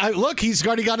 Yeah, look, he's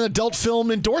already got an adult film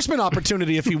endorsement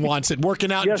opportunity if he wants it,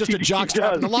 working out just a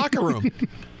jockstrap in the locker room.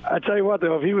 I tell you what,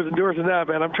 though, if he was endorsing that,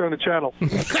 man, I'm turning the channel.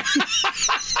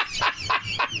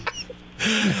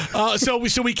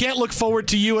 So we can't look forward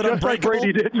to you at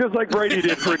Unbreakable. Just like Brady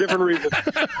did for a different reason.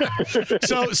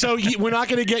 So we're not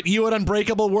going to get you at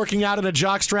Unbreakable working out in a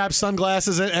jockstrap,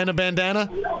 sunglasses, and a bandana.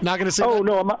 Not going to say. Oh that?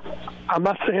 no, I'm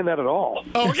not saying that at all.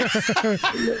 Oh,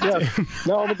 okay.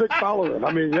 No, I'm a big follower.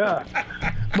 I mean, yeah.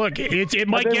 Look, it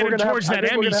might get him towards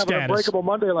that Emmy status. An Unbreakable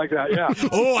Monday like that, yeah.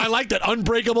 Oh, I like that.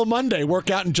 Unbreakable Monday. Work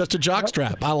out in just a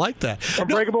jockstrap. I like that.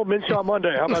 Unbreakable Minshaw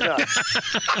Monday. How about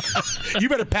that? You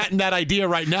better patent that idea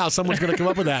right now. Someone's going to come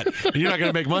up with that. You're not going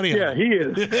to make money on it. Yeah, he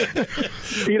is.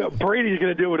 Brady's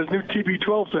going to do it with his new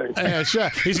TB12 thing. Yeah, sure.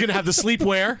 He's going to have the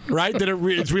sleepwear, right? That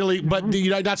it's really, but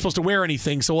you're not supposed to wear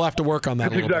anything, so we'll have to work on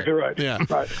that. That's exactly right. Yeah.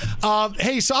 Right.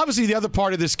 Hey, so obviously the other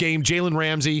part of this game, Jalen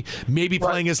Ramsey maybe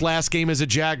playing his last game as a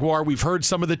Jaguar. We've heard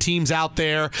some of the teams out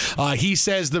there. He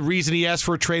says the reason he asked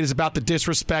for a trade is about the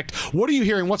disrespect. What are you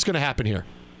hearing? What's going to happen here?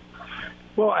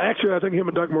 Well, actually, I think him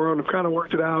and Doug Marrone have kind of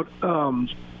worked it out.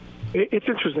 It's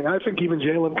interesting. I think even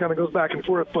Jalen kind of goes back and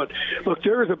forth. But, look,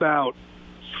 there is about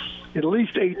at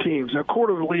least 8 teams, a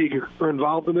quarter of the league are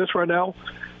involved in this right now.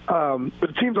 But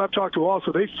the teams I've talked to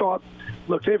also, they thought,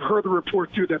 look, they've heard the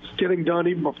report, too, that's getting done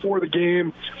even before the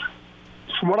game.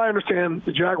 From what I understand,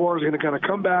 the Jaguars are going to kind of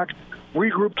come back,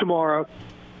 regroup tomorrow.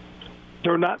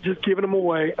 They're not just giving them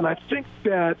away. And I think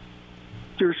that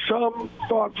there's some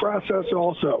thought process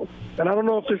also. And I don't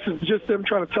know if this is just them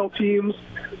trying to tell teams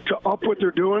to up what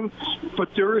they're doing, but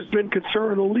there has been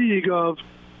concern in the league of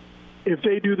if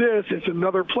they do this, it's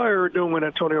another player doing what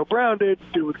Antonio Brown did,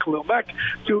 do what Khalil Mack,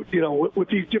 what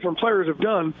these different players have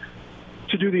done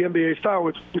to do the NBA style,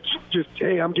 which just,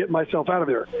 hey, I'm getting myself out of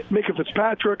there. Minka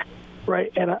Fitzpatrick,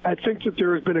 right? And I think that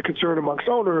there has been a concern amongst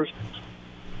owners.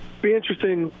 Be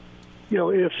interesting,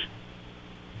 if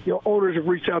owners have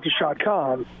reached out to Shad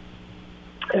Khan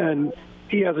and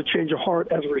he has a change of heart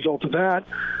as a result of that,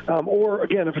 or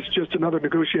again, if it's just another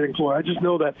negotiating ploy. I just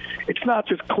know that it's not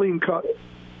just clean cut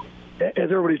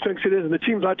as everybody thinks it is. And the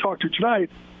teams I talked to tonight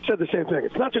said the same thing.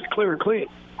 It's not just clear and clean.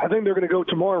 I think they're going to go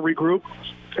tomorrow, regroup,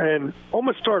 and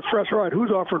almost start fresh. All right,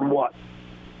 who's offering what?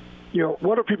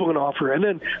 What are people going to offer? And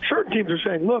then certain teams are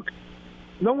saying, look,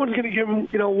 no one's going to give them,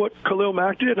 what Khalil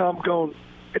Mack did. I'm going,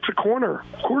 it's a corner.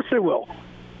 Of course they will.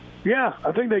 Yeah,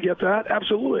 I think they get that.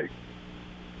 Absolutely.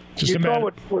 You saw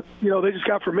what they just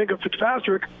got for Minka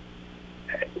Fitzpatrick.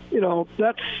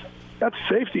 That's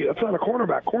safety. That's not a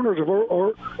cornerback. Corners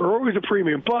are always a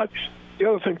premium. But the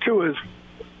other thing, too, is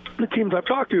the teams I've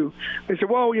talked to, they said,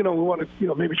 well, we want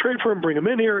to maybe trade for him, bring him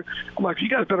in here. I'm like, you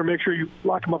guys better make sure you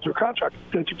lock him up to a contract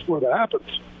extension before that happens.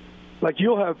 Like,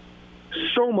 you'll have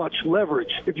so much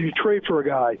leverage if you trade for a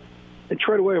guy and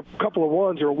trade away a couple of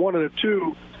ones or a 1 and a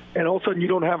 2, and all of a sudden you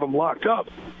don't have him locked up.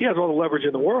 He has all the leverage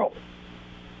in the world.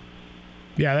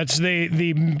 Yeah, that's the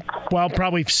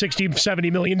probably $60,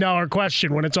 $70 million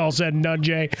question when it's all said and done,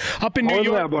 Jay. Up in New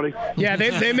York, that, buddy. Yeah,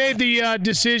 they made the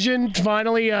decision.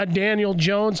 Finally, Daniel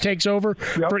Jones takes over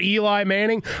for Eli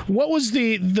Manning. What was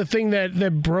the thing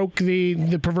that broke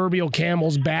the proverbial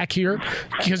camel's back here?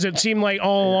 Because it seemed like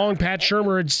all along Pat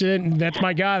Shurmur had said, "That's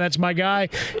my guy. That's my guy."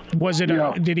 Was it?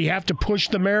 Did he have to push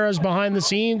the Maras behind the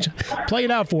scenes? Play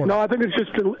it out for me. No, I think it's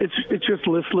just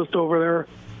listless over there.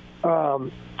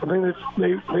 I think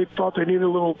they thought they needed a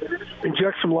little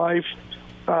inject some life.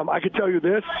 I could tell you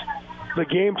this: the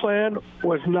game plan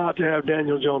was not to have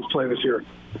Daniel Jones play this year.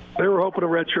 They were hoping to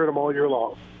redshirt him all year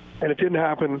long, and it didn't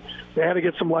happen. They had to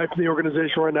get some life in the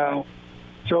organization right now.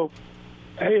 So,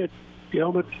 hey,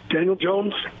 the Daniel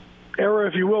Jones era,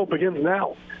 if you will, begins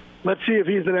now. Let's see if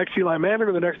he's the next Eli Manning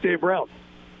or the next Dave Brown.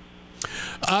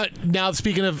 Now,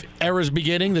 speaking of eras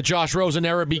beginning, the Josh Rosen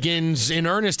era begins in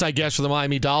earnest, I guess, for the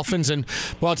Miami Dolphins. And,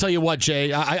 well, I'll tell you what,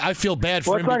 Jay, I feel bad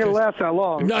for him. It's not going to last that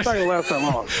long. No, it's not going to last that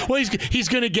long. Well, he's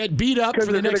going to get beat up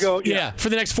for the next for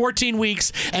the next 14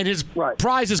 weeks, and his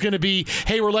prize is going to be,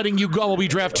 hey, we're letting you go while we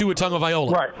draft Tua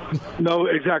Tagovailoa. Right. No,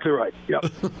 exactly right. Yep.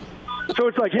 So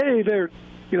it's like, hey, they're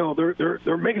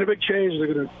making a big change.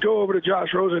 They're going to go over to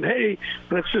Josh Rosen. Hey,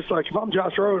 and it's just like, if I'm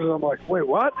Josh Rosen, I'm like, wait,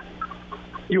 what?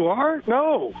 You are?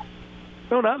 No,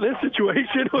 not in this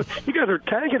situation. You guys are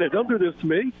tanking it. Don't do this to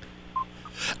me.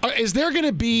 Is there going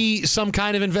to be some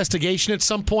kind of investigation at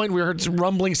some point? We heard some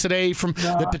rumblings today from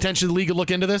that potentially the league would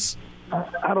look into this.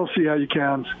 I don't see how you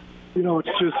can. It's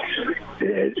just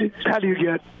how do you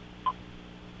get?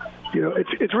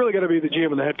 It's really going to be the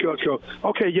GM and the head coach go,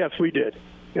 okay, yes, we did,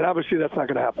 and obviously that's not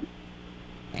going to happen.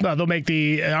 They'll make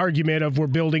the argument of we're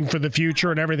building for the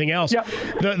future and everything else. Yep.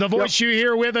 The voice you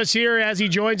hear with us here as he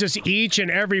joins us each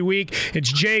and every week, it's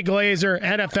Jay Glazer,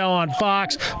 NFL on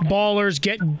Fox. Ballers,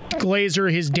 get Glazer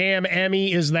his damn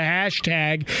Emmy is the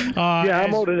hashtag.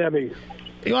 I'm owed an Emmy.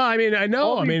 Well, I know.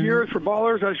 All these years for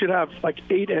Ballers, I should have like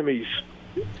 8 Emmys.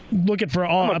 Looking for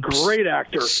I'm a great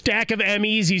actor. Stack of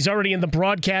Emmys. He's already in the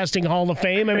Broadcasting Hall of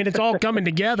Fame. It's all coming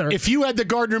together. If you had the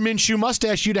Gardner Minshew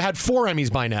mustache, you'd have had 4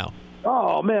 Emmys by now.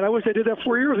 Oh man, I wish I did that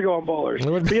 4 years ago on Ballers.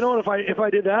 But you know what? If I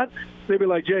did that, they'd be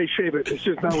like, Jay, shave it. It's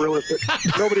just not realistic.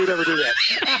 Nobody would ever do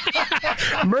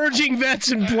that. Merging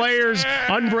vets and players,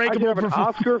 unbreakable. I have an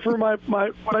Oscar for my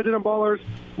what I did on Ballers,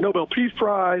 Nobel Peace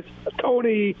Prize, a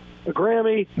Tony, a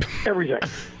Grammy, everything.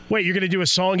 Wait, you're going to do a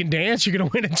song and dance? You're going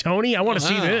to win a Tony? I want to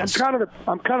see this. I'm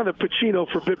kind of the Pacino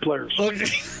for bit players.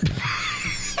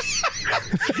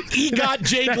 EGOT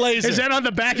Jay Glazer. Is that on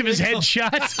the back of his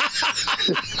headshot?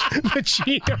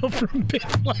 Pacino from Big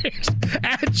Players.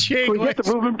 At Jay Glazer. Get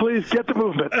the movement, please. Get the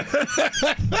movement.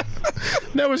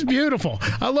 That was beautiful.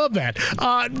 I love that.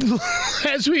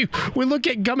 As we look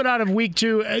at coming out of week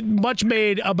 2, much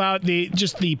made about the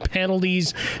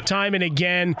penalties time and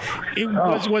again.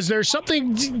 Was there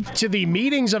something to the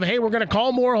meetings of, hey, we're going to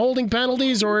call more holding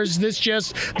penalties, or is this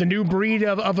just the new breed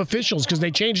of officials because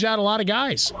they changed out a lot of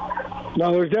guys?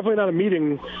 No, there's definitely not a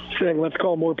meeting saying let's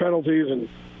call more penalties and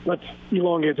let's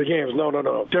elongate the games. No,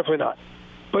 definitely not.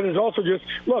 But it's also just,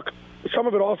 look, some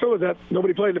of it also is that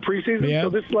nobody played in the preseason, so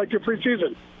this is like your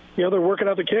preseason. They're working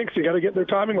out the kinks. You got to get their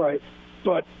timing right.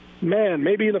 But, man,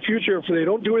 maybe in the future, if they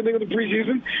don't do anything in the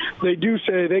preseason,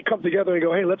 they come together and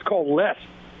go, hey, let's call less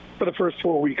for the first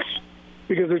 4 weeks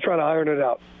because they're trying to iron it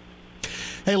out.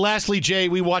 Hey, lastly, Jay,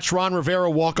 we watched Ron Rivera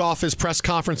walk off his press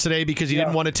conference today because he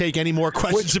didn't want to take any more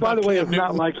questions about Cam Newton. By the way, Cam is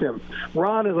not like him.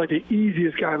 Ron is like the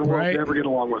easiest guy in the world to ever get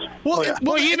along with.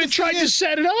 Well, he even tried to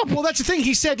set it up. Well, that's the thing.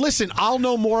 He said, listen, I'll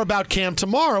know more about Cam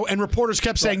tomorrow, and reporters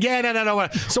kept saying, no.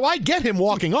 So I get him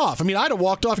walking off. I'd have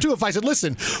walked off, too, if I said,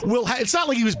 listen, it's not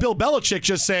like he was Bill Belichick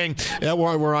just saying,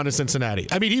 we're on to Cincinnati.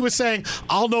 He was saying,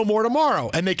 I'll know more tomorrow,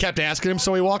 and they kept asking him,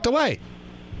 so he walked away.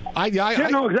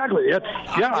 No, exactly.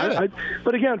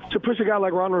 But again, to push a guy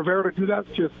like Ron Rivera to do that,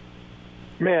 just,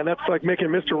 man, that's like making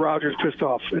Mr. Rogers pissed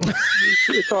off.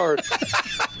 It's hard.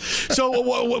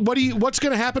 So, what's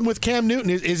going to happen with Cam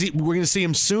Newton? We're going to see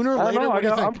him sooner, I later? don't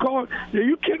know. I'm calling. Are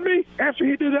you kidding me? After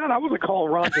he did that, I wasn't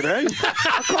calling Ron today.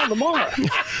 I'll call him tomorrow.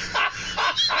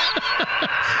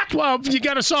 Well, you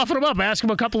got to soften him up. Ask him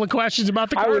a couple of questions about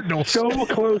the Cardinals. I was so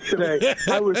close today.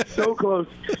 I was so close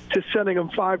to sending him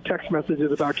 5 text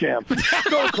messages about Cam.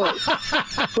 So close.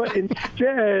 But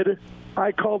instead,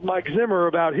 I called Mike Zimmer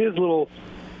about his little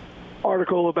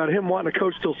article about him wanting to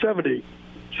coach till 70.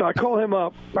 So I call him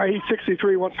up. He's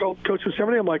 63, wants to coach till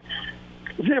 70. I'm like,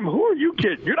 Jim, who are you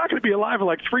kidding? You're not going to be alive in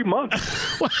like 3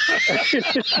 months.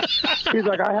 He's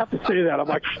like, I have to say that. I'm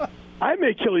like, I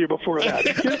may kill you before that.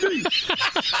 You kidding me?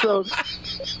 So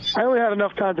I only had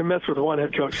enough time to mess with one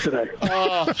head coach today.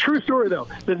 True story, though.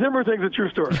 The Zimmer thing's a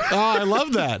true story. Oh, I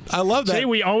love that. See,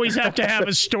 we always have to have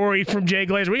a story from Jay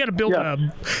Glazer. We got to build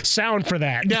a sound for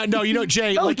that. No,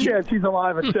 Jay. No chance he's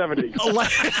alive at 70.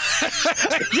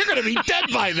 You're going to be dead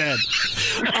by then.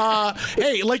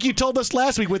 Hey, like you told us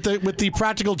last week with the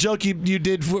practical joke you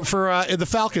did for the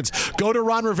Falcons, go to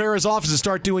Ron Rivera's office and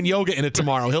start doing yoga in it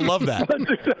tomorrow. He'll love that.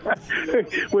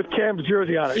 With Cam's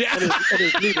jersey on it and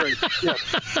his knee brace. Yeah.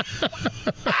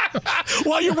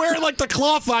 While you're wearing like the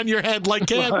cloth on your head like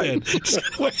Cam did.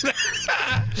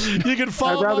 You can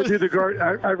follow.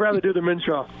 I'd rather do the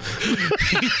Minshaw.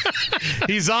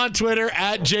 He's on Twitter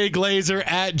at Jay Glazer,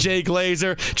 at Jay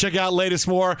Glazer. Check out latest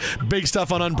more big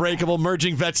stuff on Unbreakable,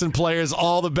 merging vets and players.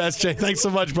 All the best, Jay. Thanks so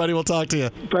much, buddy. We'll talk to you.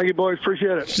 Thank you, boys.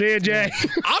 Appreciate it. See you, Jay.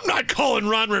 I'm not calling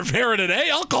Ron Rivera today.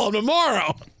 I'll call him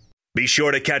tomorrow. Be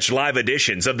sure to catch live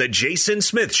editions of The Jason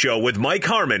Smith Show with Mike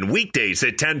Harmon weekdays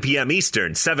at 10 p.m.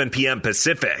 Eastern, 7 p.m.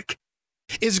 Pacific.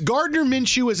 Is Gardner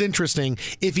Minshew as interesting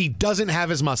if he doesn't have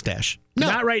his mustache? No,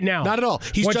 not right now. Not at all.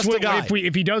 He's just a guy.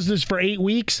 If he does this for 8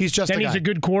 weeks, he's a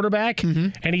good quarterback,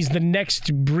 and he's the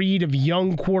next breed of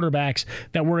young quarterbacks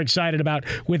that we're excited about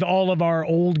with all of our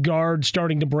old guard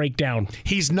starting to break down.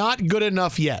 He's not good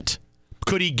enough yet.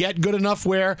 Could he get good enough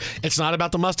where it's not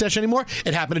about the mustache anymore?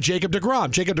 It happened to Jacob deGrom.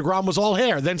 Jacob deGrom was all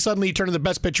hair. Then suddenly he turned into the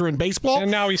best pitcher in baseball.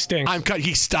 And now he stinks.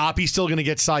 He's still going to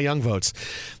get Cy Young votes.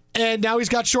 And now he's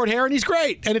got short hair and he's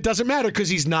great. And it doesn't matter because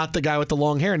he's not the guy with the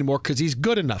long hair anymore because he's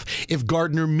good enough. If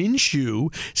Gardner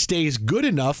Minshew stays good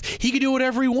enough, he can do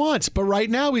whatever he wants. But right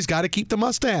now he's got to keep the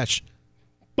mustache.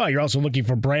 Well, you're also looking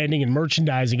for branding and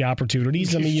merchandising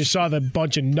opportunities. I mean, you saw the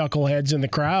bunch of knuckleheads in the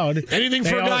crowd. Anything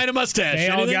for a guy in a mustache.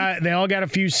 They all got a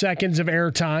few seconds of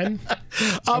airtime.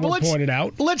 Pointed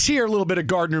out. Let's hear a little bit of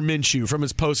Gardner Minshew from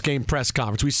his post-game press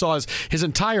conference. We saw his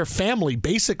entire family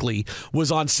basically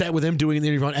was on set with him doing the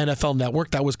interview on NFL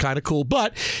Network. That was kind of cool.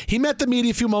 But he met the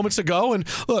media a few moments ago and,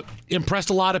 look, impressed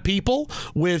a lot of people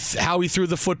with how he threw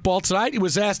the football tonight. He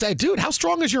was asked, hey, dude, how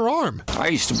strong is your arm? I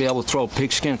used to be able to throw a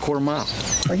pigskin a quarter mile.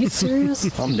 Are you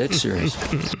serious? I'm dead serious.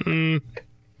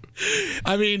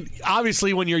 I mean,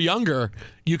 obviously, when you're younger,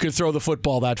 you can throw the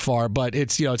football that far, but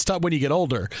it's tough when you get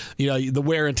older. The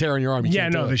wear and tear on your arm.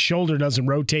 The shoulder doesn't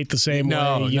rotate the same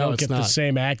way. You don't get the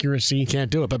same accuracy. You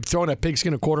can't do it. But throwing a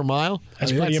pigskin a quarter mile,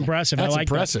 that's pretty impressive. That's I like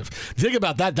impressive. Think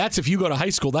about that. That's if you go to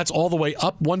high school. That's all the way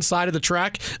up one side of the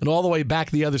track and all the way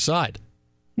back the other side.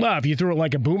 Well, if you threw it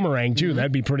like a boomerang, too,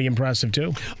 that'd be pretty impressive,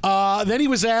 too. Then he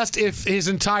was asked if his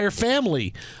entire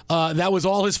family, that was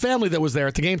all his family that was there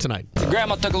at the game tonight.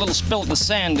 Grandma took a little spill at the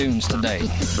sand dunes today.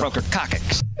 Broke her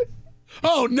coccyx.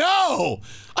 Oh, no!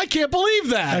 I can't believe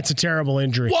that. That's a terrible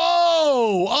injury.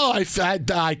 Whoa! Oh,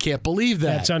 I can't believe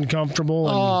that. That's uncomfortable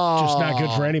and just not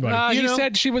good for anybody. He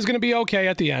said she was going to be okay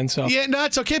at the end. So yeah, no,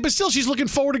 it's okay. But still, she's looking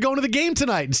forward to going to the game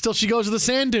tonight. And still, she goes to the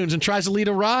sand dunes and tries to lead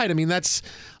a ride. I mean, that's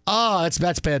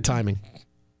bad timing.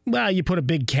 Well, you put a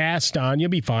big cast on, you'll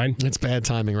be fine. It's bad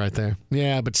timing right there.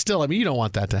 Yeah, but still, I mean, you don't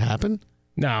want that to happen.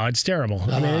 No, it's terrible.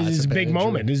 I mean, it's a big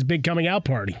moment. It's a big coming out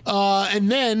party.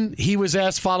 And then he was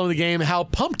asked following the game how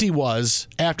pumped he was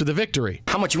after the victory.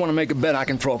 How much you want to make a bet I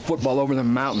can throw a football over the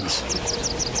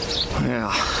mountains?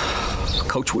 Yeah,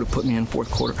 Coach would have put me in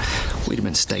fourth quarter. We'd have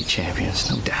been state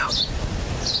champions, no doubt.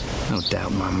 No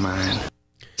doubt in my mind.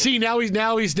 See, now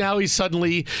he's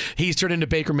suddenly turned into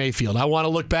Baker Mayfield. I want to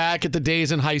look back at the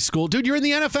days in high school. Dude, you're in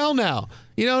the NFL now.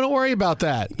 Don't worry about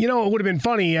that. It would have been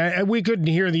funny. We couldn't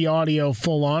hear the audio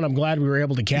full on. I'm glad we were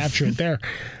able to capture it there.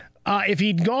 If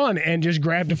he'd gone and just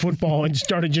grabbed a football and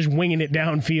started just winging it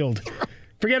downfield.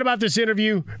 Forget about this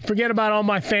interview. Forget about all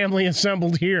my family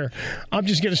assembled here. I'm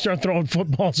just going to start throwing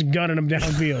footballs and gunning them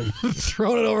downfield.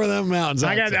 Throwing it over them mountains.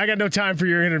 I got no time for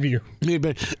your interview.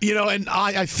 And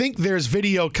I think there's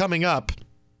video coming up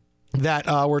that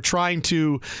we're trying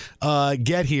to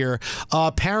get here.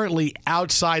 Apparently,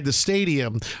 outside the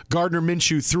stadium, Gardner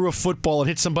Minshew threw a football and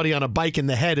hit somebody on a bike in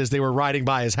the head as they were riding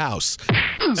by his house.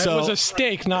 It was a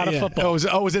steak, not a football.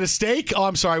 Was it a steak? Oh,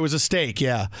 I'm sorry, it was a steak,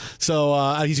 yeah. So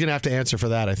he's going to have to answer for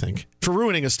that, I think. For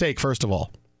ruining a steak, first of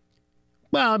all.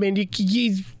 Well, I mean,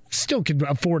 you still could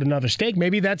afford another steak.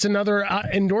 Maybe that's another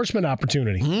endorsement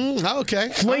opportunity. Okay.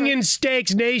 Flinging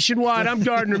steaks nationwide. I'm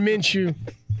Gardner Minshew.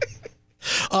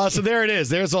 So there it is.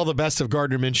 There's all the best of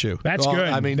Gardner Minshew. That's good.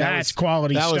 I mean, that's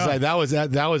quality stuff.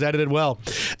 That was edited well.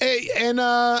 Hey, and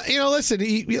listen,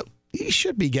 he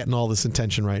should be getting all this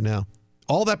attention right now.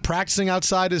 All that practicing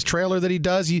outside his trailer that he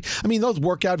does. Those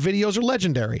workout videos are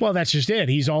legendary. Well, that's just it.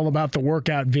 He's all about the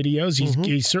workout videos.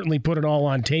 He's certainly put it all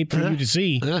on tape for you to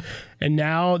see. And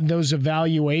now those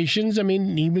evaluations,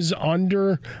 he was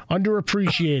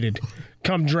underappreciated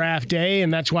come draft day,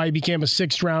 and that's why he became a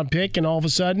 6th-round pick, and all of a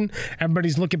sudden,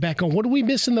 everybody's looking back on, what did we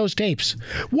miss in those tapes?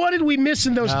 What did we miss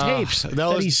in those tapes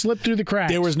that he slipped through the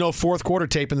cracks? There was no fourth quarter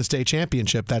tape in the state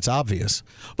championship. That's obvious.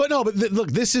 But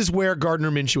look, this is where Gardner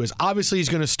Minshew is. Obviously, he's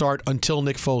going to start until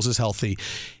Nick Foles is healthy.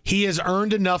 He has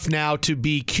earned enough now to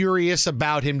be curious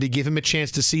about him, to give him a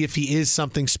chance to see if he is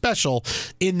something special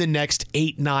in the next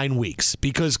 8-9 weeks,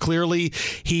 because clearly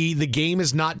the game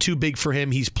is not too big for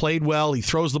him. He's played well. He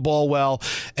throws the ball well.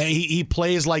 well. He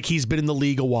plays like he's been in the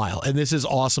league a while, and this is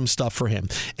awesome stuff for him.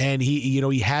 And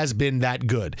he has been that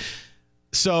good.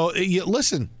 So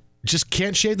listen, just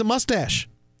can't shave the mustache.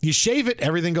 You shave it,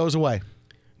 everything goes away.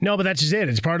 No, but that's just it.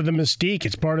 It's part of the mystique.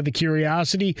 It's part of the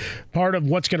curiosity, part of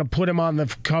what's going to put him on the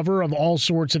cover of all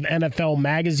sorts of NFL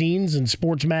magazines and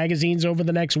sports magazines over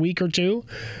the next week or two.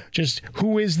 Just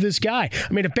who is this guy?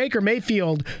 I mean, if Baker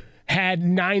Mayfield had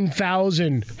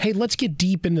 9,000. Hey, let's get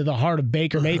deep into the heart of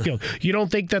Baker Mayfield. You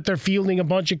don't think that they're fielding a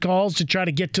bunch of calls to try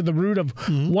to get to the root of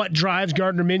what drives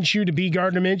Gardner Minshew to be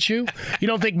Gardner Minshew? You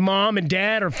don't think mom and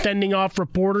dad are fending off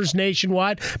reporters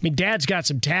nationwide? I mean, dad's got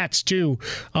some tats too,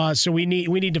 so we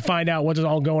need to find out what's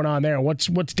all going on there. What's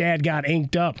dad got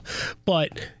inked up?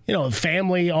 But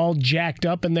family all jacked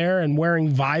up in there and wearing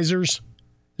visors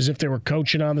as if they were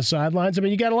coaching on the sidelines. I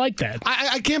mean, you got to like that.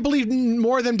 I can't believe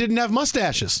more of them didn't have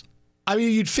mustaches. I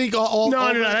mean, you'd think all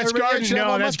that's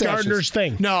Gardner's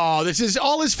thing. No, this is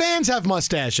all his fans have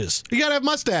mustaches. You got to have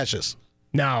mustaches.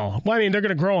 No. Well, I mean, they're going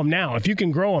to grow them now. If you can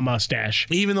grow a mustache.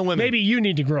 Even the women. Maybe you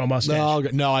need to grow a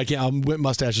mustache. No, I can't.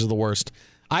 Mustaches are the worst.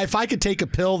 If I could take a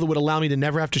pill that would allow me to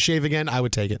never have to shave again, I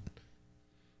would take it.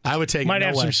 I would take it. Might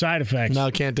have some side effects.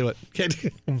 No, can't do it.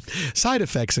 Side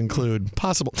effects include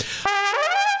possible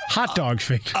hot dog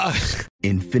fake.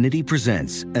 Infiniti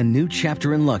presents a new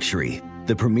chapter in luxury.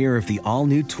 The premiere of the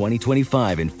all-new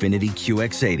 2025 Infiniti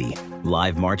QX80,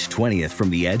 live March 20th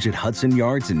from the Edge at Hudson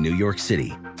Yards in New York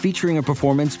City, featuring a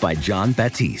performance by John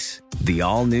Batiste. The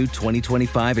all-new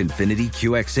 2025 Infiniti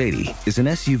QX80 is an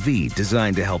SUV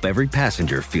designed to help every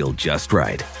passenger feel just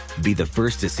right. Be the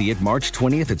first to see it March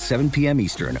 20th at 7 p.m.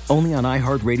 Eastern, only on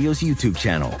iHeartRadio's YouTube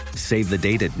channel. Save the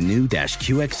date at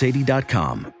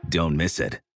new-QX80.com. Don't miss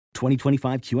it.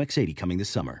 2025 QX80 coming this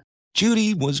summer.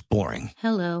 Judy was boring.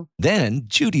 Hello. Then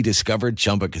Judy discovered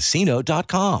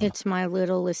ChumbaCasino.com. It's my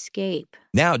little escape.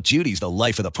 Now Judy's the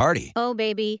life of the party. Oh,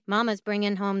 baby, mama's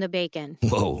bringing home the bacon.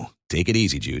 Whoa, take it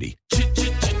easy, Judy.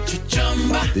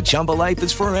 The Chumba life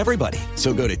is for everybody.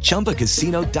 So go to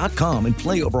ChumbaCasino.com and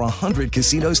play over 100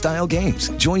 casino-style games.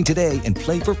 Join today and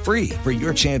play for free for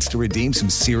your chance to redeem some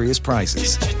serious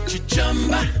prizes.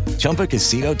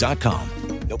 ChumbaCasino.com.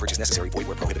 No purchase necessary. Void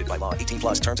where prohibited by law. 18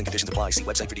 plus terms and conditions apply. See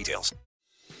website for details.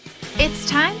 It's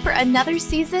time for another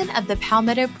season of The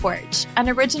Palmetto Porch, an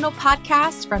original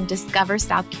podcast from Discover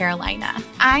South Carolina.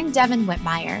 I'm Devin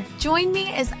Whitmire. Join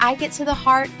me as I get to the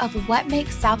heart of what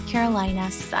makes South Carolina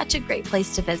such a great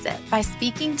place to visit by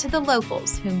speaking to the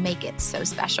locals who make it so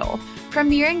special.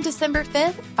 Premiering December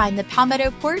 5th, find The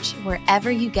Palmetto Porch wherever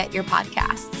you get your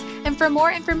podcasts. And for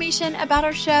more information about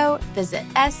our show, visit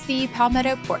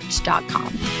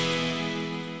scpalmettoporch.com.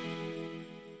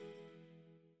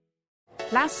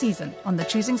 Last season on the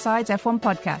Choosing Sides F1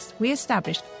 podcast, we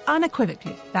established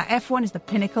unequivocally that F1 is the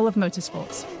pinnacle of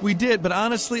motorsports. We did, but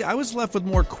honestly, I was left with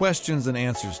more questions than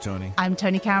answers, Tony. I'm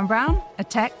Tony Karen Brown, a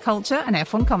tech, culture, and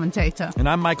F1 commentator. And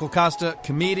I'm Michael Costa,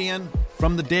 comedian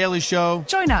from The Daily Show.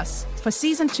 Join us for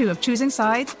Season 2 of Choosing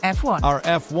Sides F1. Our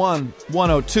F1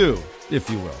 102, if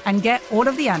you will. And get all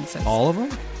of the answers. All of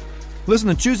them? Listen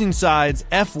to Choosing Sides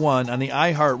F1 on the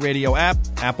iHeartRadio app,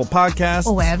 Apple Podcasts,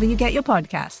 or wherever you get your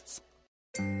podcasts.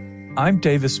 I'm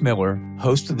Davis Miller,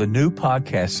 host of the new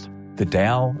podcast, The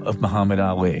Tao of Muhammad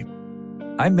Ali.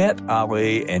 I met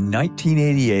Ali in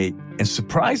 1988, and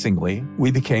surprisingly,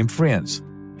 we became friends.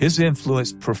 His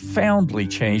influence profoundly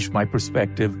changed my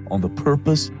perspective on the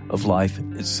purpose of life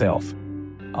itself.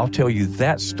 I'll tell you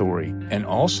that story, and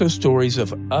also stories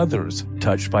of others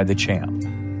touched by the champ.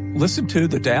 Listen to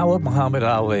The Tao of Muhammad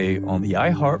Ali on the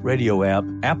iHeartRadio app,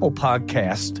 Apple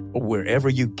Podcast, or wherever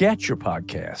you get your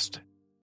podcast.